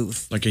it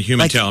move. Like a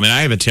human tail. I mean,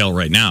 I have a tail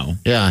right now.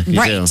 Yeah, you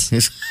right. do.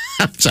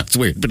 Sounds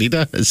weird, but he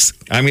does.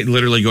 I'm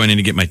literally going in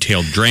to get my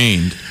tail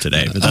drained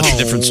today, but that's a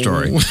different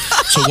story.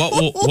 So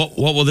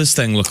what will this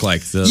thing look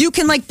like? You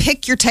can like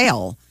pick your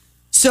tail.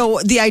 So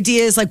the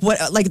idea is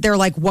they're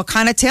like, what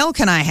kind of tail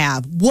can I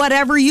have?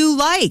 Whatever you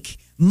like.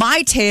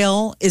 My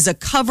tail is a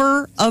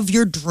cover of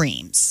your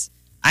dreams.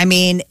 I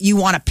mean, you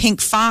want a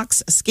pink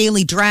fox, a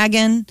scaly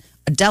dragon,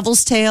 a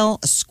devil's tail,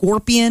 a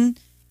scorpion.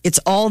 It's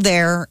all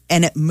there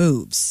and it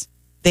moves.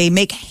 They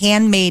make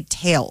handmade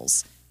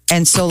tails.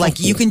 And so like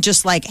you can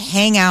just like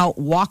hang out,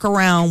 walk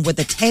around with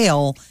a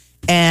tail,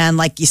 and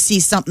like you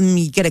see something,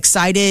 you get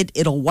excited,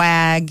 it'll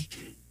wag.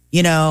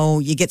 You know,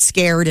 you get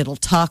scared, it'll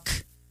tuck.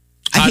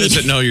 How does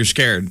it know you're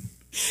scared?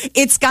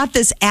 It's got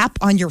this app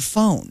on your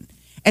phone.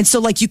 And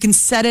so like you can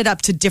set it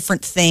up to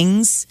different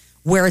things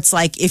where it's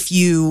like if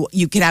you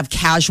can have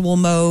casual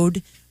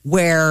mode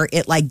where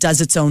it like does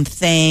its own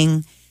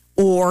thing,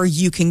 or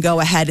you can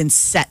go ahead and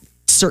set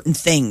certain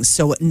things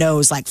so it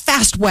knows like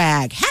fast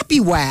wag, happy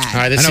wag.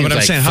 All right, I know, but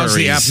I'm saying, how does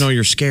the app know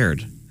you're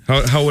scared?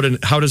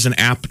 How does an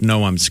app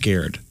know I'm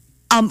scared?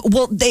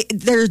 Well,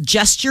 there are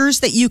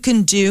gestures that you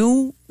can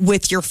do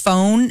with your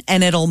phone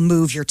and it'll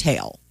move your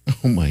tail.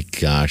 Oh my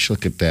gosh,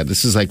 look at that.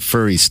 This is like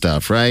furry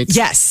stuff, right?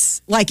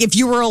 Yes. Like if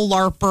you were a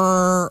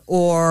LARPer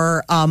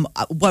or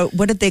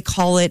what did they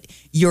call it?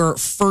 Your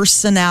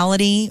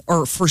personality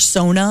or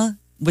fursona,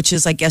 which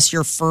is, I guess,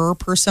 your fur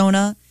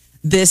persona.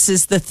 This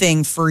is the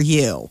thing for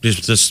you.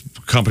 This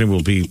company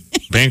will be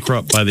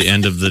bankrupt by the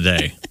end of the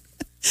day.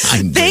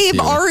 They've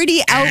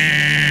already out.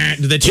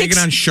 Did they take it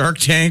on Shark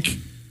Tank?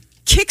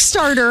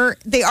 Kickstarter,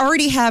 they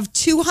already have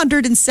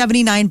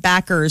 279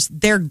 backers.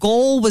 Their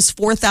goal was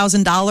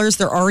 $4,000.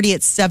 They're already at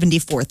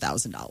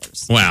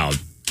 $74,000. Wow.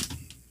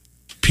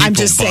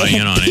 People buying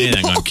in on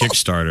anything on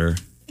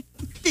Kickstarter.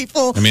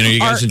 People I mean, are you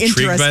guys intrigued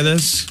interested. by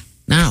this?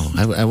 No,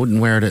 I wouldn't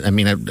wear it. I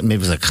mean, maybe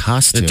it's a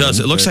costume. It does.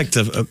 It looks like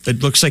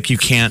it looks like you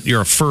can't.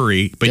 You're a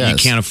furry, but you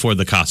can't afford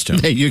the costume.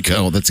 There you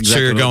go. That's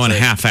exactly. So you're what going I'm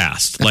saying.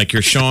 half-assed, like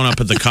you're showing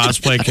up at the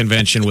cosplay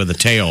convention with a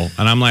tail,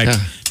 and I'm like,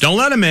 don't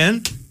let him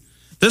in.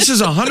 This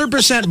is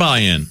 100%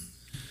 buy-in.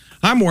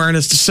 I'm wearing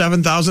this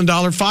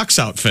 $7,000 Fox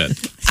outfit.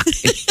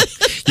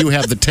 You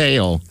have the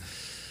tail.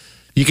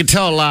 You can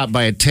tell a lot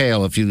by a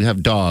tail if you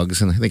have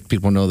dogs, and I think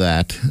people know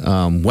that.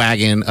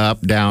 Wagging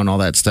up, down, all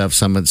that stuff.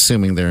 So I'm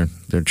assuming they're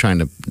trying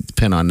to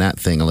pin on that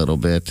thing a little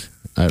bit.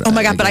 Oh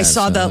my God, but I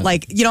saw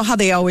you know how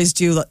they always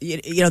do,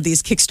 you know,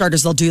 these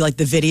Kickstarters, they'll do like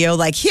the video,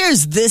 like,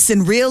 here's this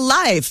in real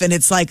life. And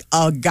it's like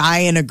a guy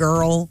and a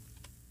girl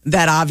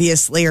that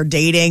obviously are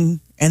dating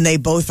and they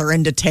both are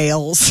into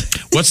tails.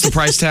 What's the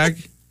price tag?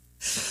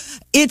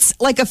 It's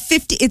like a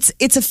 $50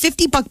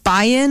 $50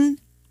 buy-in,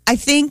 I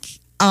think.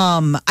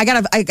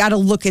 I gotta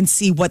look and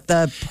see what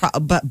the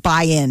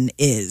buy-in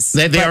is.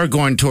 They are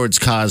going towards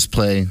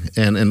cosplay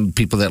and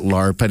people that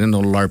LARP. I didn't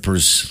know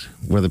LARPers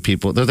were the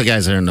people. They're the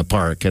guys that are in the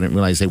park. I didn't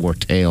realize they wore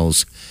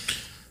tails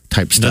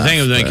type stuff. The thing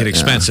that would make it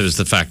expensive is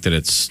the fact that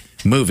it's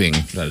moving,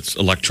 that it's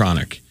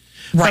electronic.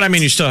 Right. But I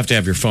mean, you still have to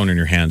have your phone in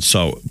your hand.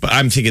 So, but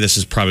I'm thinking this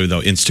is probably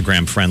though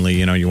Instagram friendly.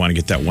 You know, you want to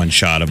get that one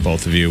shot of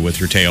both of you with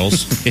your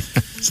tails.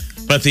 Yes.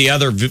 But the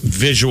other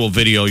visual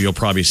video you'll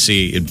probably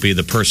see, it'd be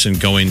the person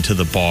going to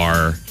the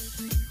bar,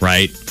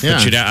 right?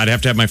 Yeah. But I'd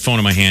have to have my phone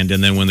in my hand,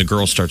 and then when the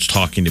girl starts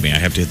talking to me, I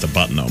have to hit the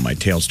button, though. My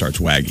tail starts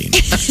wagging.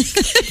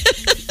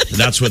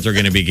 That's what they're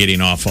going to be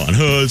getting off on.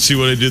 Oh, see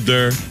what I did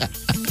there?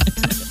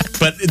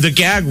 But the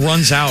gag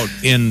runs out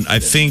in, I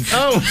think,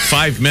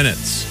 5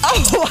 minutes.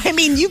 Oh, I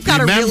mean, you've got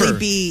to really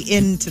be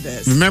into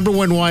this. Remember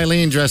when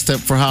Wileen dressed up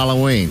for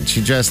Halloween?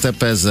 She dressed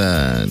up as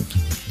a,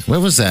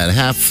 what was that?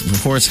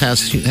 Half horse,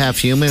 half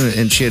human,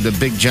 and she had a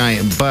big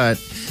giant butt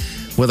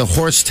with a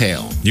horse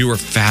tail. You were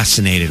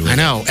fascinated with it. I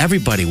know.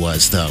 Everybody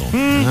was, though.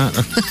 Come on.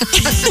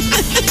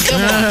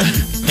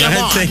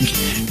 I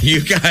think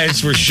you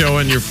guys were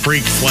showing your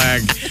freak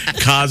flag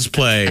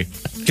cosplay.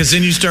 Because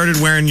then you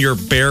started wearing your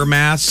bear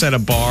masks at a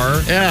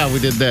bar. Yeah, we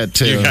did that,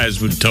 too. You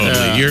guys would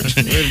totally. You're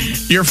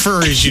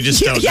furries. You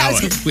just don't know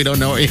it. We don't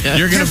know it yet.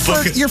 You're going to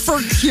book it. You're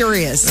fur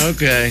curious.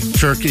 Okay.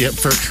 Fur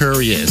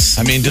curious.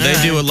 I mean, do they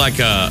do it like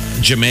a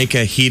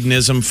Jamaica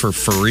hedonism for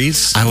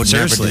furries? I would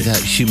never do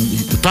that.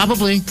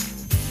 Probably.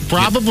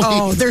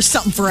 Oh, there's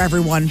something for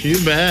everyone.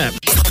 You bet.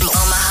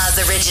 Omaha's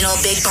original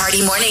Big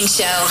Party Morning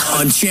Show.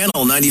 On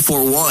Channel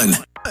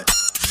 94.1.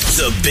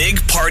 The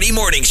Big Party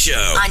Morning Show.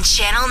 On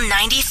Channel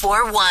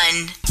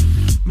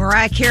 94.1.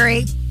 Mariah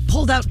Carey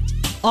pulled out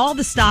all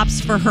the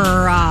stops for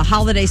her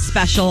holiday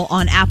special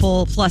on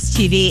Apple Plus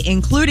TV,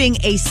 including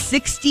a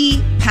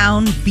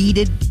 60-pound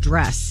beaded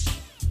dress.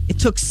 It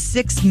took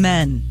 6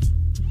 men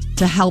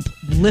to help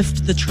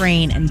lift the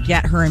train and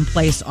get her in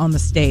place on the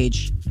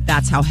stage.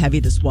 That's how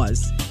heavy this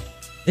was.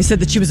 They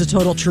said that she was a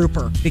total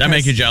trooper. Does that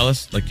make you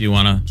jealous? Like, do you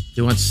want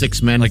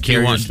 6 men to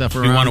carry your stuff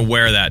around? Do you want to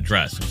wear that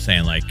dress? I'm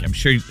saying, like, I'm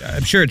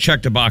sure it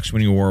checked a box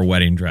when you wore a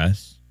wedding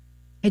dress.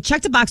 It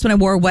checked a box when I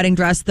wore a wedding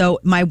dress, though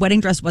my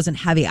wedding dress wasn't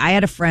heavy. I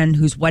had a friend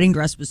whose wedding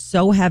dress was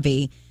so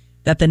heavy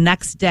that the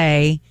next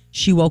day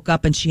she woke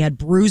up and she had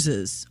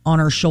bruises on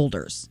her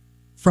shoulders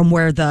from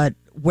where the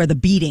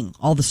beading,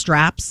 all the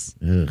straps.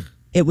 Ugh.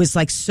 It was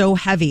like so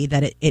heavy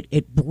that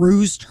it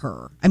bruised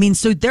her. I mean,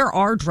 so there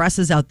are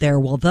dresses out there.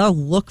 Well, they'll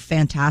look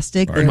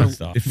fantastic.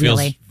 It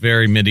feels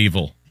very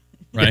medieval,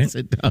 right? Yes,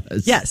 it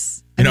does.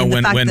 Yes. You know,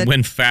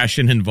 when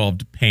fashion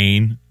involved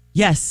pain.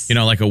 Yes. You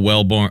know, like a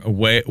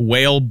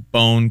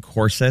whalebone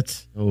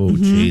corset. Oh,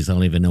 geez, I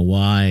don't even know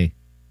why.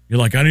 You're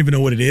like, I don't even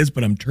know what it is,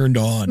 but I'm turned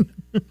on.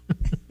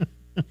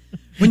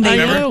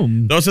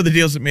 Those are the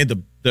deals that made the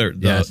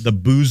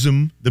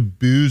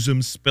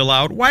bosom spill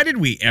out. Why did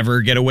we ever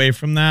get away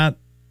from that?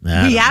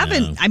 We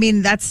haven't. Know. I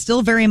mean, that's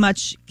still very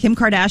much Kim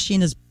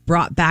Kardashian has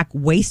brought back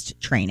waist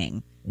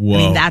training. Whoa. I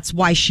mean, that's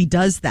why she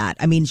does that.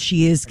 I mean,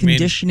 she is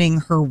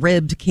conditioning her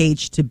ribbed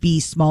cage to be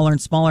smaller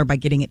and smaller by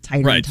getting it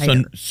tighter and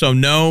tighter. So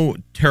no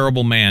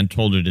terrible man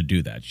told her to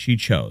do that. She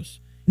chose.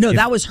 No,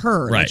 that was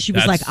her. Right. Like, she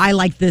was like, I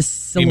like this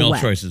silhouette.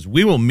 Female choices.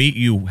 We will meet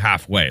you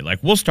halfway.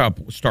 Like, we'll start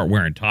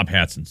wearing top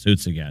hats and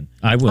suits again.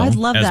 I will. I'd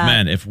love as that.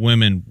 men, if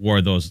women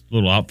wore those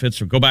little outfits,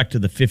 or go back to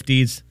the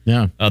 50s.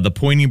 Yeah. The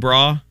pointy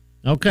bra.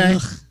 Okay.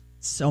 Ugh,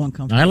 so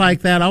uncomfortable. I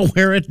like that. I'll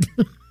wear it.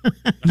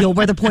 You'll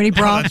wear the pointy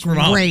bra?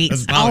 Great.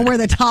 I'll wear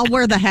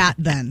the hat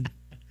then.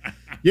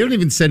 You haven't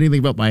even said anything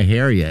about my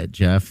hair yet,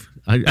 Jeff.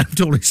 I'm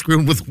totally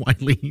screwing with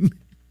Wileen.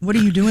 What are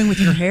you doing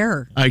with your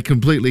hair? I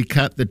completely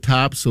cut the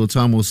top so it's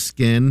almost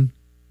skin.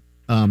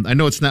 I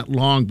know it's not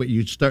long, but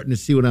you're starting to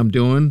see what I'm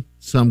doing.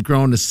 So I'm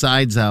growing the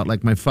sides out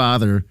like my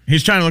father.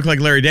 He's trying to look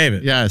like Larry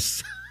David.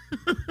 Yes.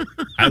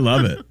 I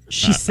love it.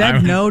 She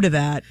said no to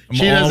that.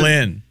 I'm all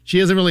in. She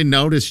hasn't really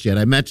noticed yet.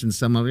 I mentioned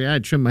some of it. I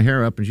trimmed my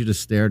hair up, and she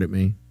just stared at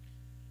me.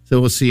 So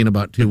we'll see in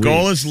about 2 weeks. The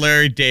goal is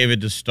Larry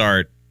David to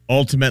start.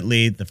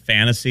 Ultimately, the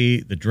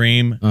fantasy, the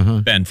dream,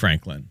 Ben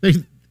Franklin.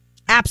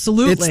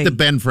 Absolutely. It's the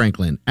Ben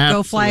Franklin. Absolutely.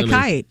 Go fly a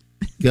kite.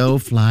 Go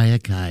fly a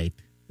kite.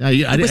 I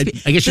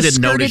guess you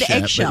didn't notice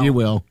that, but you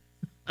will.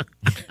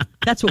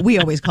 That's what we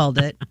always called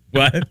it.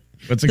 What?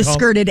 What's it called? The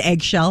skirted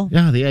eggshell.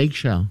 Yeah, the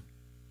eggshell.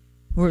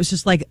 Where it was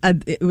just like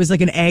it was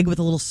like an egg with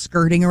a little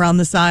skirting around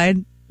the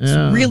side.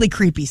 It's really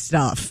creepy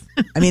stuff.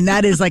 I mean,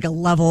 that is like a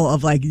level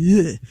of like,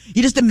 ugh.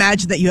 You just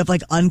imagine that you have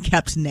like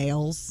unkept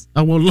nails.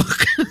 Oh, well,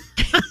 look.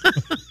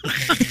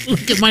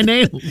 Look at my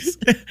nails.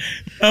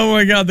 Oh,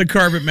 my God. The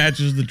carpet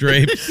matches the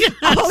drapes. Yes.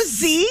 Oh,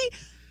 see?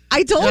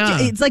 I told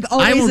you. It's like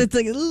always, it's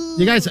like, ugh.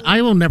 You guys,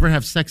 I will never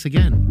have sex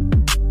again.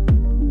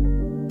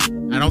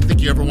 I don't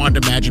think you ever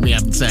wanted to imagine me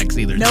having sex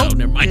either. Nope, no,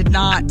 never mind. Did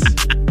not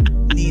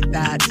need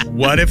that.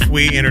 What if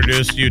we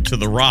introduced you to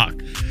The Rock?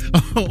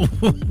 Oh,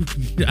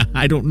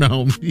 I don't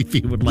know if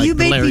he would like you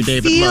the Larry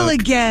David You make me feel look.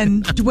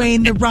 again,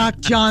 Dwayne The Rock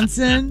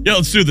Johnson. Yeah,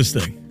 let's do this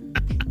thing.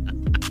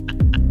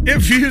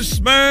 If you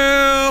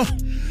smell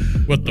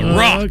what The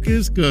Rock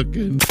is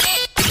cooking.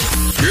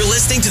 You're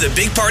listening to the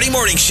Big Party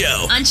Morning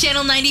Show. On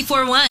Channel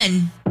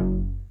 94.1.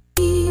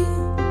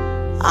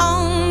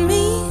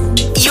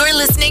 You're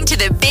listening to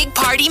the Big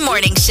Party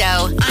Morning Show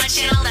on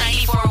Channel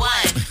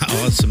 94.1.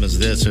 How awesome is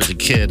this? There's a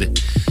kid,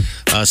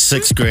 a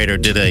 6th grader,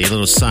 did a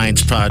little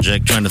science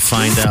project trying to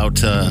find out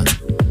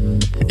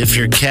if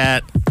your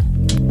cat's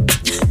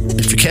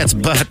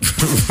butt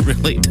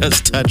really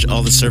does touch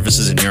all the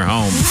surfaces in your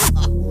home.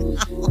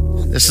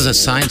 This is a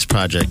science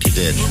project he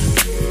did.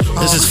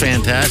 This is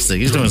fantastic.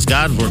 He's doing his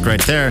God work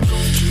right there.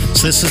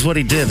 So this is what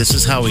he did. This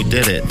is how he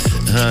did it.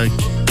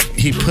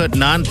 He put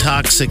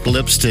non-toxic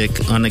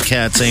lipstick on the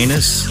cat's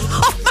anus.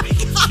 Oh my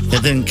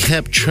and then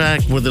kept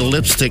track where the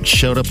lipstick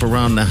showed up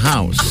around the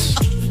house.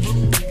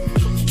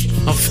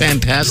 How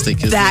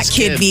fantastic is that this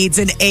kid needs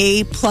an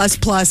A++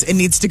 and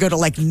needs to go to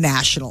like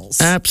nationals.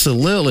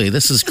 Absolutely.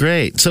 This is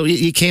great. So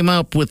you came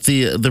up with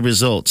the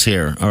results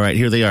here. All right,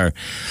 here they are.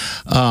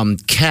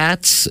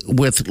 Cats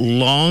with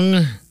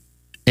long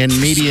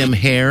and medium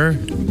hair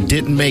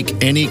didn't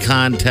make any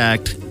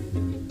contact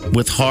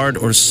with hard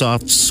or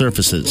soft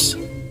surfaces.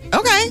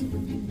 Okay.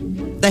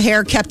 The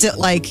hair kept it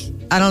like,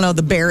 I don't know,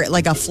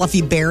 like a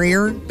fluffy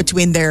barrier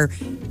between their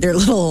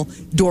little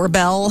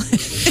doorbell.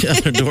 Yeah,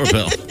 their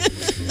doorbell.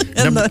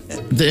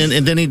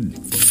 and then he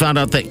found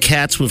out that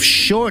cats with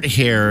short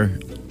hair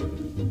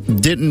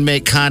didn't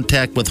make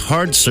contact with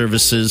hard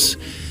surfaces,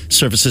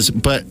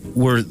 but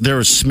there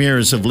were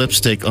smears of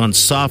lipstick on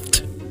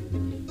soft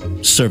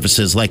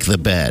surfaces like the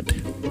bed.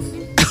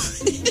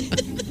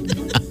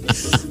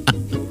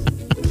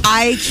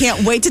 I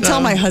can't wait to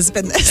tell my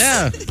husband this.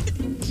 Yeah.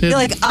 You're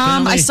like,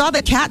 I saw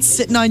the cat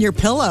sitting on your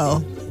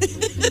pillow.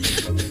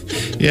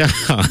 Yeah.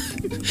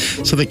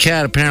 So the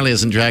cat apparently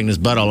isn't dragging his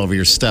butt all over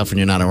your stuff when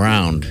you're not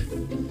around.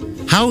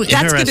 How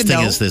interesting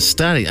is this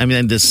study? I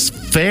mean, this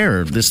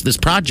fair, this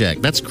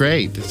project. That's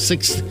great.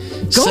 Sixth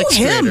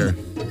grader.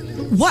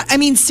 What? I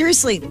mean,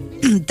 seriously,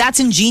 that's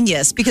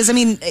ingenious because, I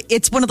mean,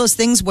 it's one of those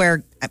things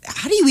where,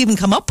 how do you even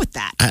come up with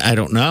that? I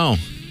don't know.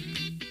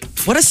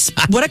 What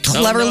a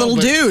clever little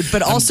dude,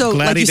 but also,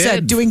 like you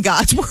said, doing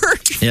God's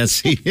work. Yes,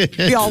 he is.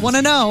 We all want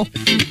to know.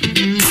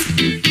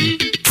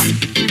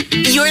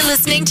 You're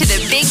listening to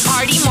the Big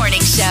Party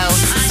Morning Show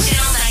on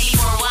Channel 94.1.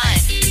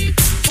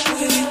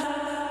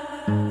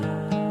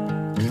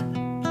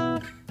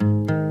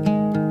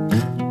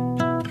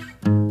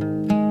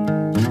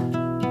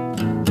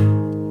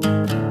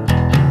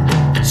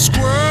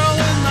 Squirrel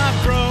in my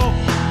fro,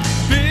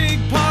 big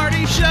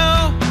party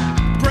show.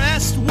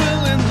 Breast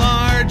will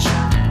enlarge,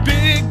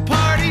 big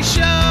party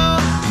show.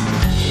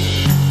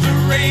 The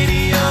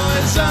radio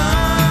is on.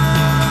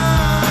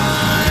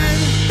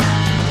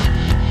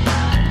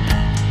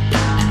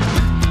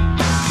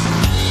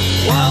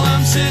 While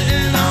I'm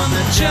sitting on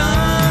the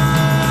john.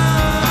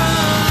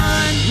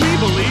 We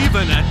believe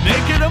in a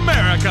naked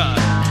America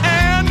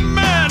and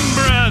man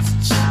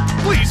breasts.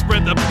 Please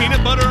spread the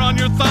peanut butter on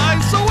your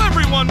thighs so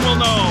everyone will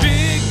know.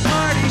 Big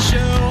party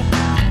show.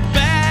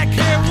 Back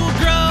hair will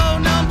grow.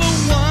 Number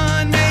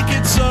one, make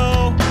it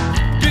so.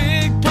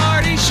 Big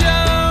party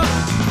show.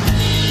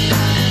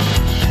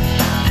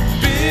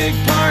 Big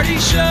party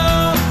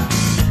show.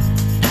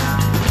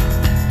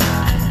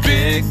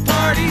 Big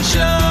party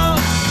show.